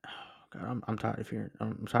 God, I'm tired of hearing.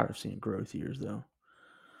 I'm tired of seeing growth years though.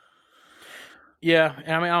 yeah,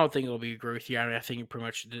 and I mean, I don't think it'll be a growth year. I mean, I think pretty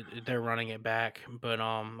much they're running it back, but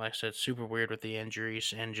like I said, super weird with the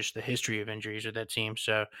injuries and just the history of injuries with that team.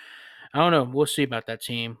 So I don't know. We'll see about that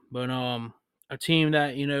team, but a team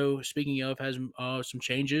that speaking of has some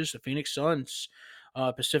changes. The Phoenix Suns,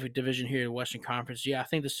 Pacific Division here, the Western Conference. Yeah, I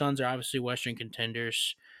think the Suns are obviously Western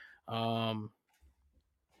contenders. Um,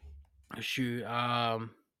 shoot,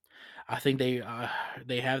 I think they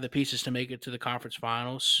have the pieces to make it to the conference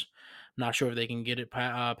finals. I'm not sure if they can get it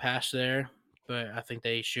past there, but I think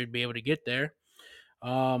they should be able to get there.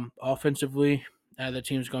 Offensively, the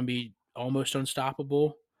team's going to be almost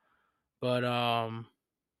unstoppable, but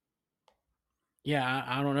yeah,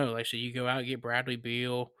 I don't know. Like, so you go out and get Bradley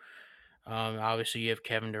Beal. Obviously, you have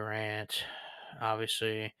Kevin Durant.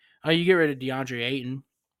 Obviously, you get rid of DeAndre Ayton,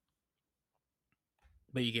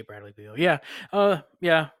 but you get Bradley Beal. Yeah,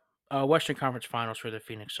 yeah. Western Conference Finals for the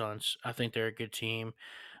Phoenix Suns. I think they're a good team.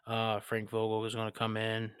 Frank Vogel is going to come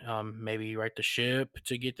in, maybe right the ship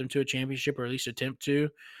to get them to a championship or at least attempt to.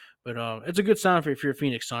 But it's a good sign for if you're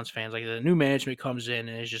Phoenix Suns fans. Like the new management comes in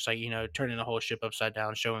and it's just like turning the whole ship upside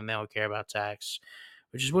down, showing they don't care about tax,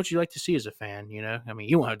 which is what you like to see as a fan. I mean,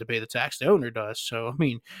 you won't have to pay the tax; the owner does. So I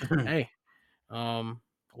mean, hey,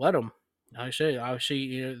 let them. Like I say,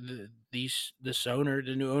 obviously, this owner,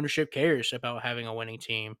 the new ownership cares about having a winning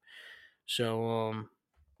team. So,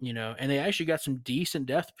 and they actually got some decent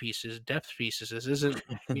depth pieces. Depth pieces. This isn't,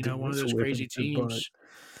 Dude, one of it's those whipping crazy their butt. teams.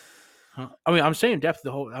 Huh? I mean, I'm saying depth.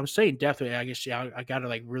 I'm saying depth. I guess I got to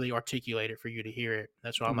like really articulate it for you to hear it.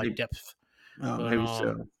 That's why I'm like Maybe, depth. But maybe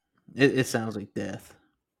so. It sounds like death.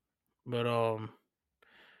 but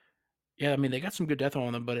yeah. I mean, they got some good depth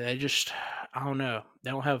on them, but I just, I don't know.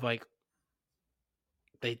 They don't have like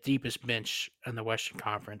the deepest bench in the Western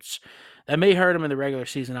Conference. That may hurt them in the regular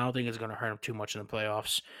season. I don't think it's going to hurt them too much in the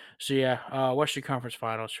playoffs. So yeah, Western Conference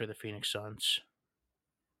Finals for the Phoenix Suns.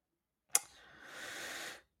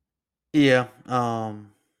 Yeah.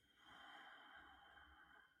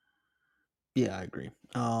 Yeah, I agree.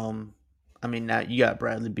 I mean, now you got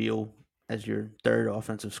Bradley Beal as your third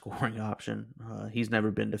offensive scoring option. He's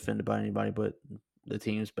never been defended by anybody but the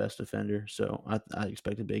team's best defender. So I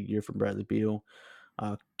expect a big year from Bradley Beal.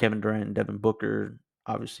 Kevin Durant and Devin Booker,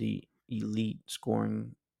 obviously elite scorers.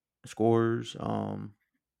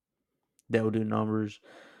 They'll do numbers.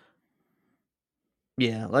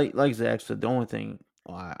 Yeah, like Zach said, the only thing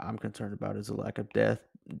I'm concerned about is the lack of depth.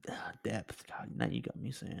 God, now you got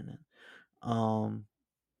me saying it.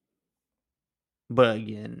 But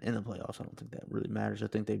again, in the playoffs, I don't think that really matters. I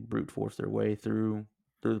think they brute force their way through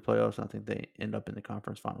the playoffs. I think they end up in the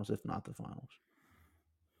conference finals, if not the finals.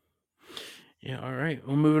 Yeah, all right.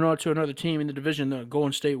 Well, moving on to another team in the division, the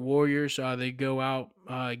Golden State Warriors. They go out,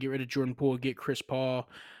 get rid of Jordan Poole, get Chris Paul.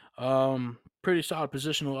 Pretty solid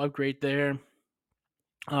positional upgrade there.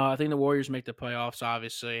 I think the Warriors make the playoffs,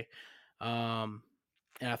 obviously. Um,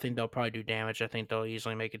 and I think they'll probably do damage. I think they'll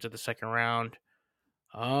easily make it to the second round.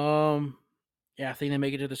 Um, yeah, I think they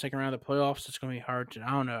make it to the second round of the playoffs. It's going to be hard to.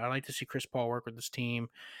 I don't know. I like to see Chris Paul work with this team.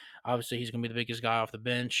 Obviously, he's going to be the biggest guy off the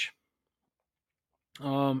bench.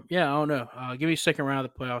 Yeah, I don't know. Give me second round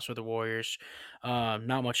of the playoffs for the Warriors.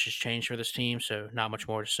 Not much has changed for this team, so not much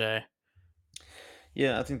more to say.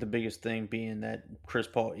 Yeah, I think the biggest thing being that Chris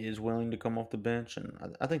Paul is willing to come off the bench, and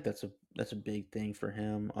I think that's a big thing for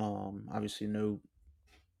him. Obviously, no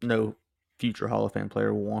future Hall of Fame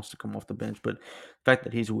player wants to come off the bench, but the fact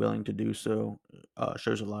that he's willing to do so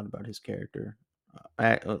shows a lot about his character.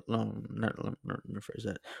 Let me rephrase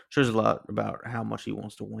that. Shows a lot about how much he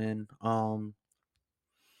wants to win.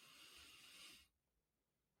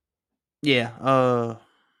 Yeah.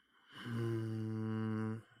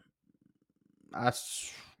 Mm,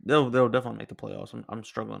 they'll definitely make the playoffs. I'm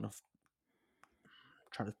struggling to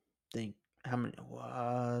try to think how many.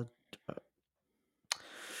 What?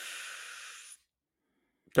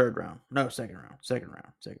 Third round? No, second round. Second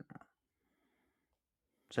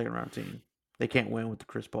round team. They can't win with the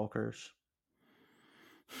Chris Paul curse.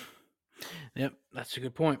 Yep, that's a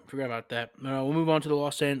good point. Forgot about that. We'll move on to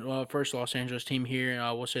the first Los Angeles team here.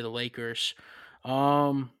 We'll say the Lakers.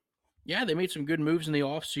 Um, yeah, they made some good moves in the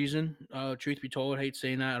offseason. Truth be told, I hate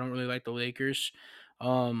saying that. I don't really like the Lakers.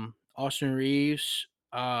 Austin Reeves,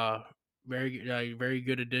 very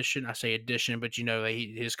good addition. I say addition, but like,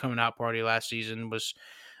 his coming out party last season was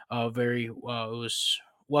very it was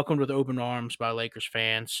welcomed with open arms by Lakers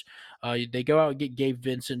fans. They go out and get Gabe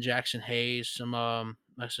Vincent, Jackson Hayes, some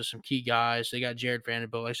That's just some key guys. They got Jared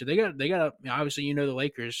Vanderbilt. Like I said, they got obviously the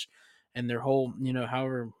Lakers and their whole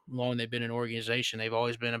however long they've been an organization, they've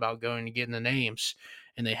always been about going and getting the names,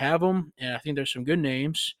 and they have them. And I think there's some good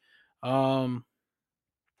names.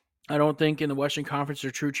 I don't think in the Western Conference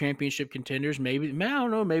they're true championship contenders. Maybe I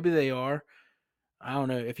don't know. Maybe they are. I don't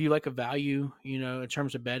know. If you like a value, in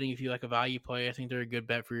terms of betting, if you like a value play, I think they're a good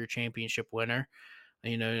bet for your championship winner. I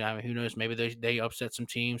mean, who knows? Maybe they upset some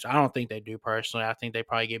teams. I don't think they do personally. I think they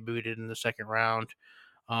probably get booted in the second round.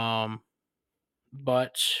 Um,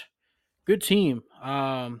 but good team.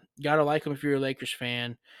 Gotta like them if you're a Lakers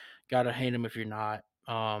fan. Gotta hate them if you're not.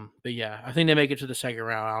 But yeah, I think they make it to the second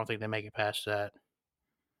round. I don't think they make it past that.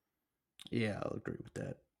 Yeah, I'll agree with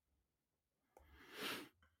that.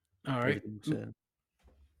 All right. Everything you said.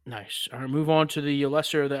 Nice. All right, move on to the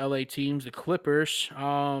lesser of the LA teams, the Clippers.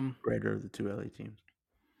 Greater of the two LA teams.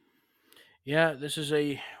 Yeah, this is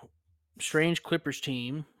a strange Clippers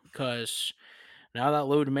team because now that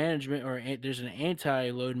load management there's an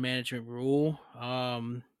anti-load management rule. All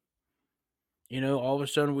of a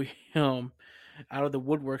sudden we out of the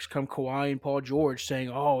woodworks come Kawhi and Paul George saying,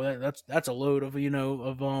 "Oh, that's a load of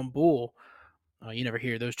bull." You never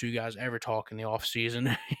hear those two guys ever talk in the off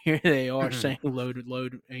season. Here they are saying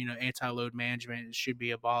load anti-load management should be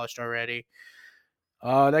abolished already.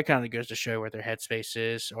 That kind of goes to show where their headspace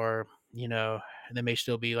is, or they may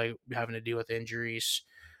still be like having to deal with injuries.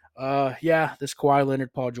 Yeah, this Kawhi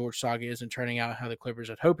Leonard Paul George saga isn't turning out how the Clippers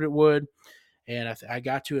had hoped it would, and I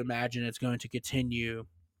got to imagine it's going to continue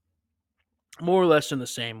more or less in the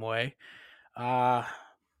same way. Uh,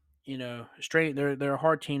 straight they're a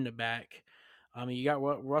hard team to back. I mean, you got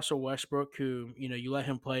Russell Westbrook, who you let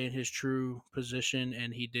him play in his true position,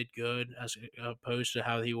 and he did good as opposed to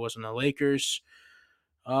how he was in the Lakers.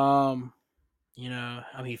 Um,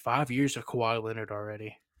 I mean, 5 years of Kawhi Leonard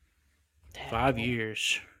already. Damn, 5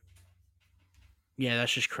 years. Yeah,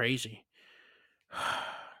 that's just crazy.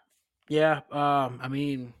 Yeah, I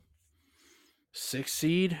mean, 6th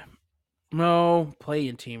seed. No,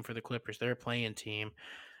 playing team for the Clippers. They're a playing team.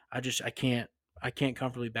 I can't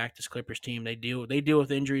comfortably back this Clippers team. They deal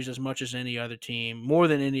with injuries as much as any other team, more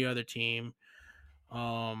than any other team.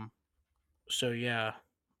 Um, so yeah,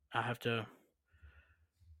 I have to.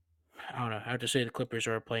 I don't know. I have to say the Clippers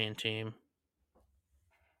are a playing team.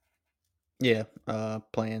 Yeah,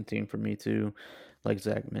 playing team for me too. Like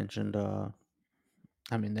Zach mentioned,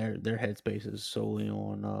 I mean their headspace is solely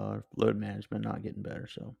on load management not getting better.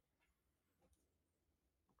 So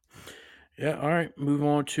Yeah. All right. Move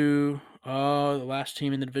on to the last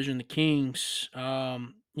team in the division, the Kings.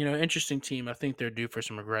 Interesting team. I think they're due for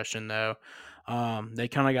some regression though. They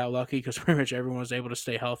kind of got lucky because pretty much everyone was able to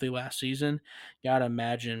stay healthy last season. Gotta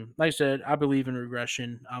imagine. Like I said, I believe in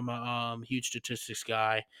regression. I'm a huge statistics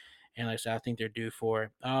guy, and like I said, I think they're due for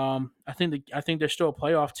it. I think they're still a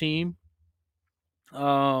playoff team.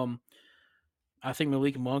 Um, I think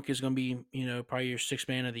Malik Monk is going to be probably your sixth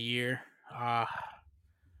man of the year. Uh,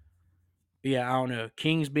 Yeah, I don't know.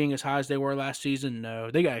 Kings being as high as they were last season, no,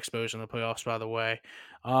 they got exposed in the playoffs. By the way,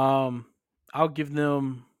 um, I'll give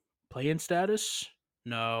them play-in status.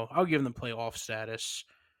 No, I'll give them playoff status.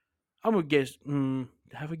 I'm gonna guess.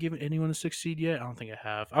 Have I given anyone a 6th seed yet? I don't think I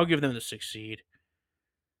have. I'll give them the 6th seed.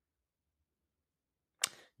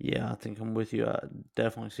 yeah, I think I'm with you. I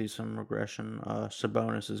definitely see some regression.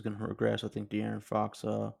 Sabonis is going to regress. I think De'Aaron Fox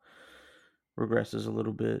regresses a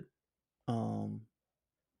little bit. Um,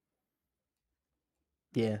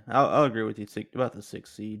 yeah, I'll agree with you about the 6th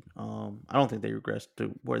seed. I don't think they regress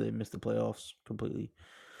to where they missed the playoffs completely.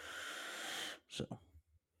 So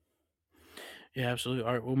Yeah, absolutely.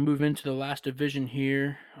 All right, we'll move into the last division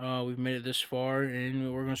here. We've made it this far,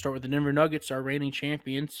 and we're gonna start with the Denver Nuggets, our reigning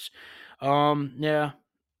champions. Yeah,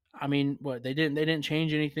 I mean, what they didn't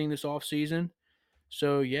change anything this offseason.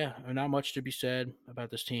 So yeah, not much to be said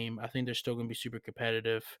about this team. I think they're still going to be super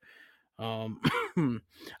competitive. Um,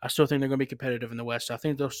 I still think they're going to be competitive in the West. I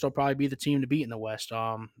think they'll still probably be the team to beat in the West.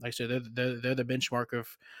 Like I said, they're the benchmark of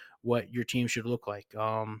what your team should look like.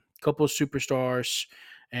 Couple of superstars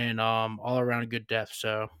and all around good depth.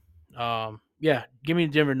 So yeah, give me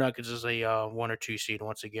the Denver Nuggets as a 1 or 2 seed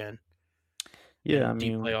once again yeah, I and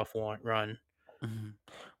deep mean, playoff run.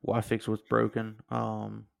 why fix what's broken?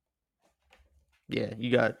 Yeah,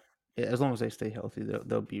 you got. Yeah, as long as they stay healthy,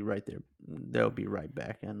 they'll be right there. They'll be right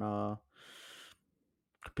back and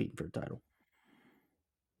competing for the title.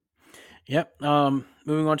 Yep.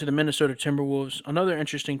 Moving on to the Minnesota Timberwolves, another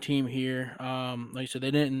interesting team here. Like I said,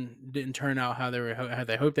 they didn't turn out how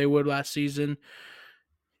they hoped they would last season.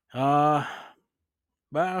 Uh,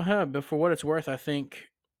 but for what it's worth, I think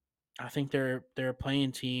they're a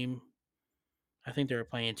playing team. I think they're a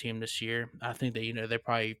playing team this year. I think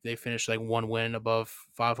they finished like one win above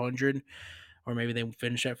 500, or maybe they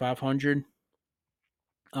finished at 500.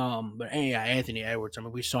 But yeah, Anthony Edwards. I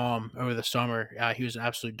mean, we saw him over the summer. He was an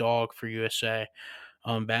absolute dog for USA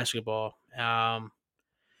basketball.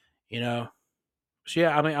 You know, so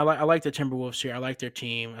yeah, I mean, I like the Timberwolves here. I like their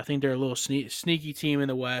team. I think they're a little sneaky team in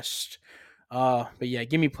the West. But yeah,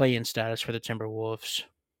 give me play-in status for the Timberwolves.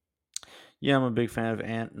 Yeah, I'm a big fan of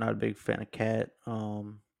Ant, not a big fan of Cat.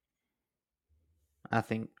 I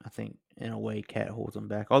think in a way Cat holds him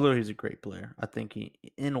back. Although he's a great player, I think he,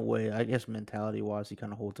 in a way, I guess mentality wise, he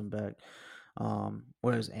kind of holds him back.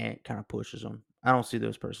 Whereas Ant kind of pushes him. I don't see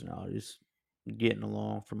those personalities getting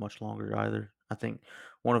along for much longer either. I think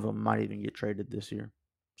one of them might even get traded this year.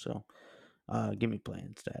 So, give me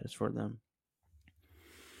playing status for them.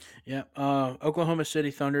 Yeah, Oklahoma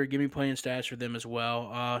City Thunder. Give me playing stats for them as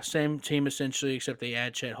well. Same team essentially, except they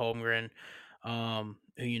add Chet Holmgren,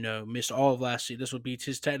 who missed all of last season. This would be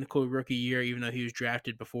his technical rookie year, even though he was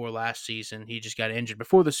drafted before last season. He just got injured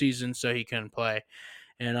before the season, so he couldn't play.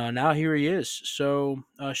 And now here he is. So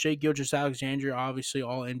Shea Gilgeous-Alexander, obviously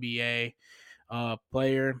all NBA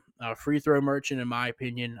player, free throw merchant in my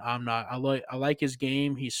opinion. I'm not. I like his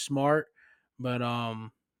game. He's smart, but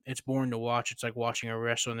it's boring to watch. It's like watching a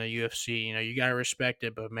wrestler in the UFC. You gotta respect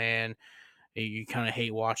it, but man, you kind of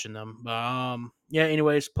hate watching them. But yeah.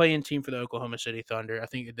 Anyways, playing team for the Oklahoma City Thunder. I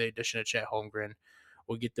think the addition of Chet Holmgren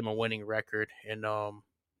will get them a winning record, and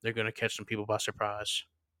they're gonna catch some people by surprise.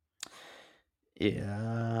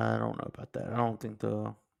 Yeah, I don't know about that. I don't think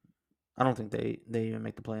they even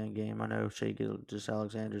make the playing game. I know Shea Gilgeous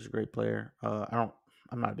Alexander's a great player. I'm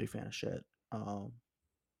not a big fan of Shet. Um,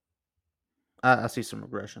 I see some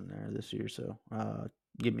regression there this year, so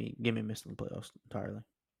give me missing the playoffs entirely.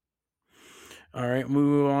 All right,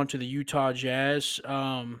 move on to the Utah Jazz.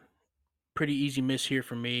 Pretty easy miss here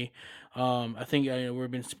for me. I think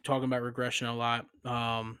we've been talking about regression a lot.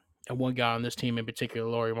 And one guy on this team in particular,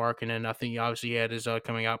 Laurie Markkinen, I think he obviously had his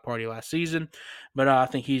coming out party last season, but I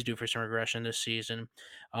think he's due for some regression this season.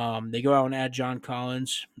 They go out and add John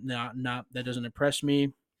Collins. Not that doesn't impress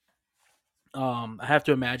me. I have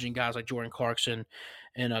to imagine guys like Jordan Clarkson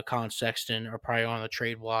and Colin Sexton are probably on the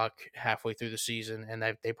trade block halfway through the season, and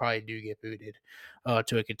they probably do get booted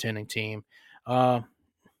to a contending team. Uh,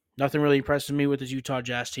 Nothing really impresses me with this Utah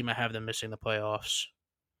Jazz team. I have them missing the playoffs.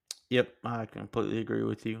 Yep, I completely agree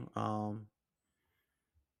with you.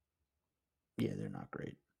 Yeah, they're not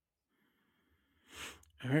great.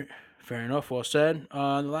 All right, fair enough. Well said.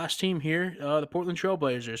 The last team here, the Portland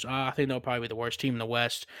Trailblazers. I think they'll probably be the worst team in the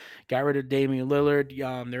West. Got rid of Damian Lillard.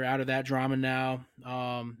 They're out of that drama now.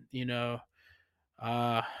 Uh,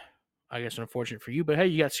 I guess unfortunate for you, but hey,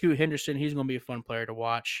 you got Scoot Henderson. He's going to be a fun player to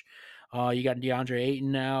watch. You got DeAndre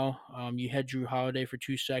Ayton now. You had Drew Holiday for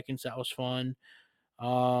 2 seconds. That was fun.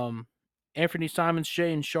 Anthony Simons,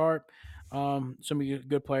 Shea, and Sharp. Some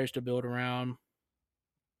good players to build around.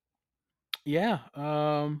 Yeah.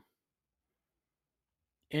 And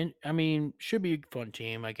I mean, should be a fun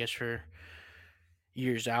team, I guess, for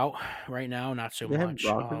years out. Right now, not so They have much.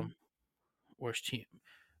 Brogdon. Worst team,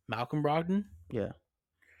 Malcolm Brogdon. Yeah,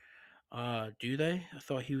 Do they? I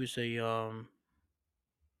thought he was a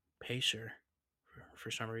pacer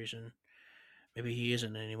for some reason. Maybe he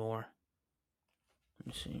isn't anymore. let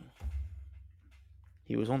me see.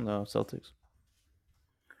 He was on the Celtics.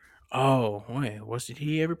 Oh wait, did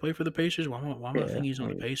he ever play for the Pacers? Why am I Yeah, thinking he's on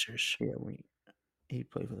the Pacers? yeah. He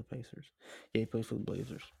played for the Pacers. Yeah, he played for the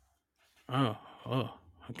Blazers. Oh,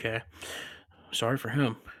 okay. Sorry for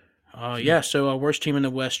him. Yeah. Yeah. So worst team in the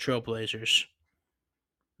West, Trailblazers.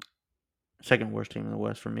 Second worst team in the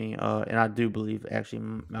West for me. And I do believe actually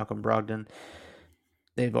Malcolm Brogdon.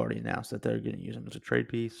 They've already announced that they're going to use him as a trade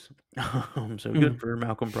piece. So good for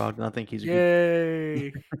Malcolm Brogdon. I think he's a good.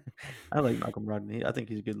 Yay! I like Malcolm Brogdon. I think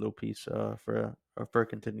he's a good little piece for a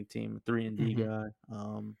contending team, 3-and-D Mhm. guy.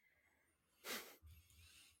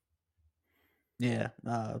 Yeah,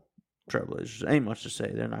 Trailblazers. Ain't much to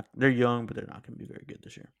say. They're young, but they're not going to be very good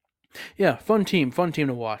this year. Yeah, fun team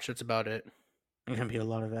to watch. That's about it. There's going to be a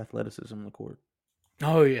lot of athleticism on the court.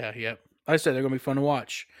 Oh yeah, yep. I said they're gonna be fun to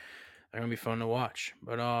watch.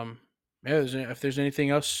 But yeah. If there's anything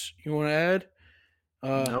else you want to add,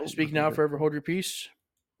 No, I speak think now, that forever hold your peace.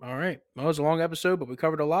 All right. Well, it was a long episode, but we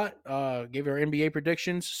covered a lot. Gave our NBA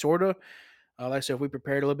predictions, sorta. Like I said, if we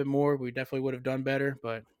prepared a little bit more, we definitely would have done better.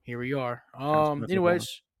 But here we are. consequences are.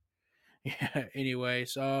 Anyways, yeah.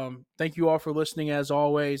 Anyways, thank you all for listening. As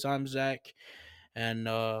always, I'm Zach. And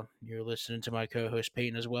you're listening to my co-host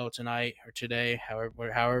Peyton as well tonight or today,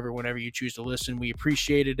 however, whenever you choose to listen. We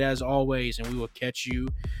appreciate it as always, and we will catch you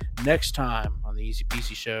next time on the Easy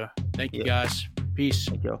Peasy Show. Thank you, guys. Peace.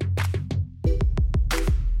 Thank y'all.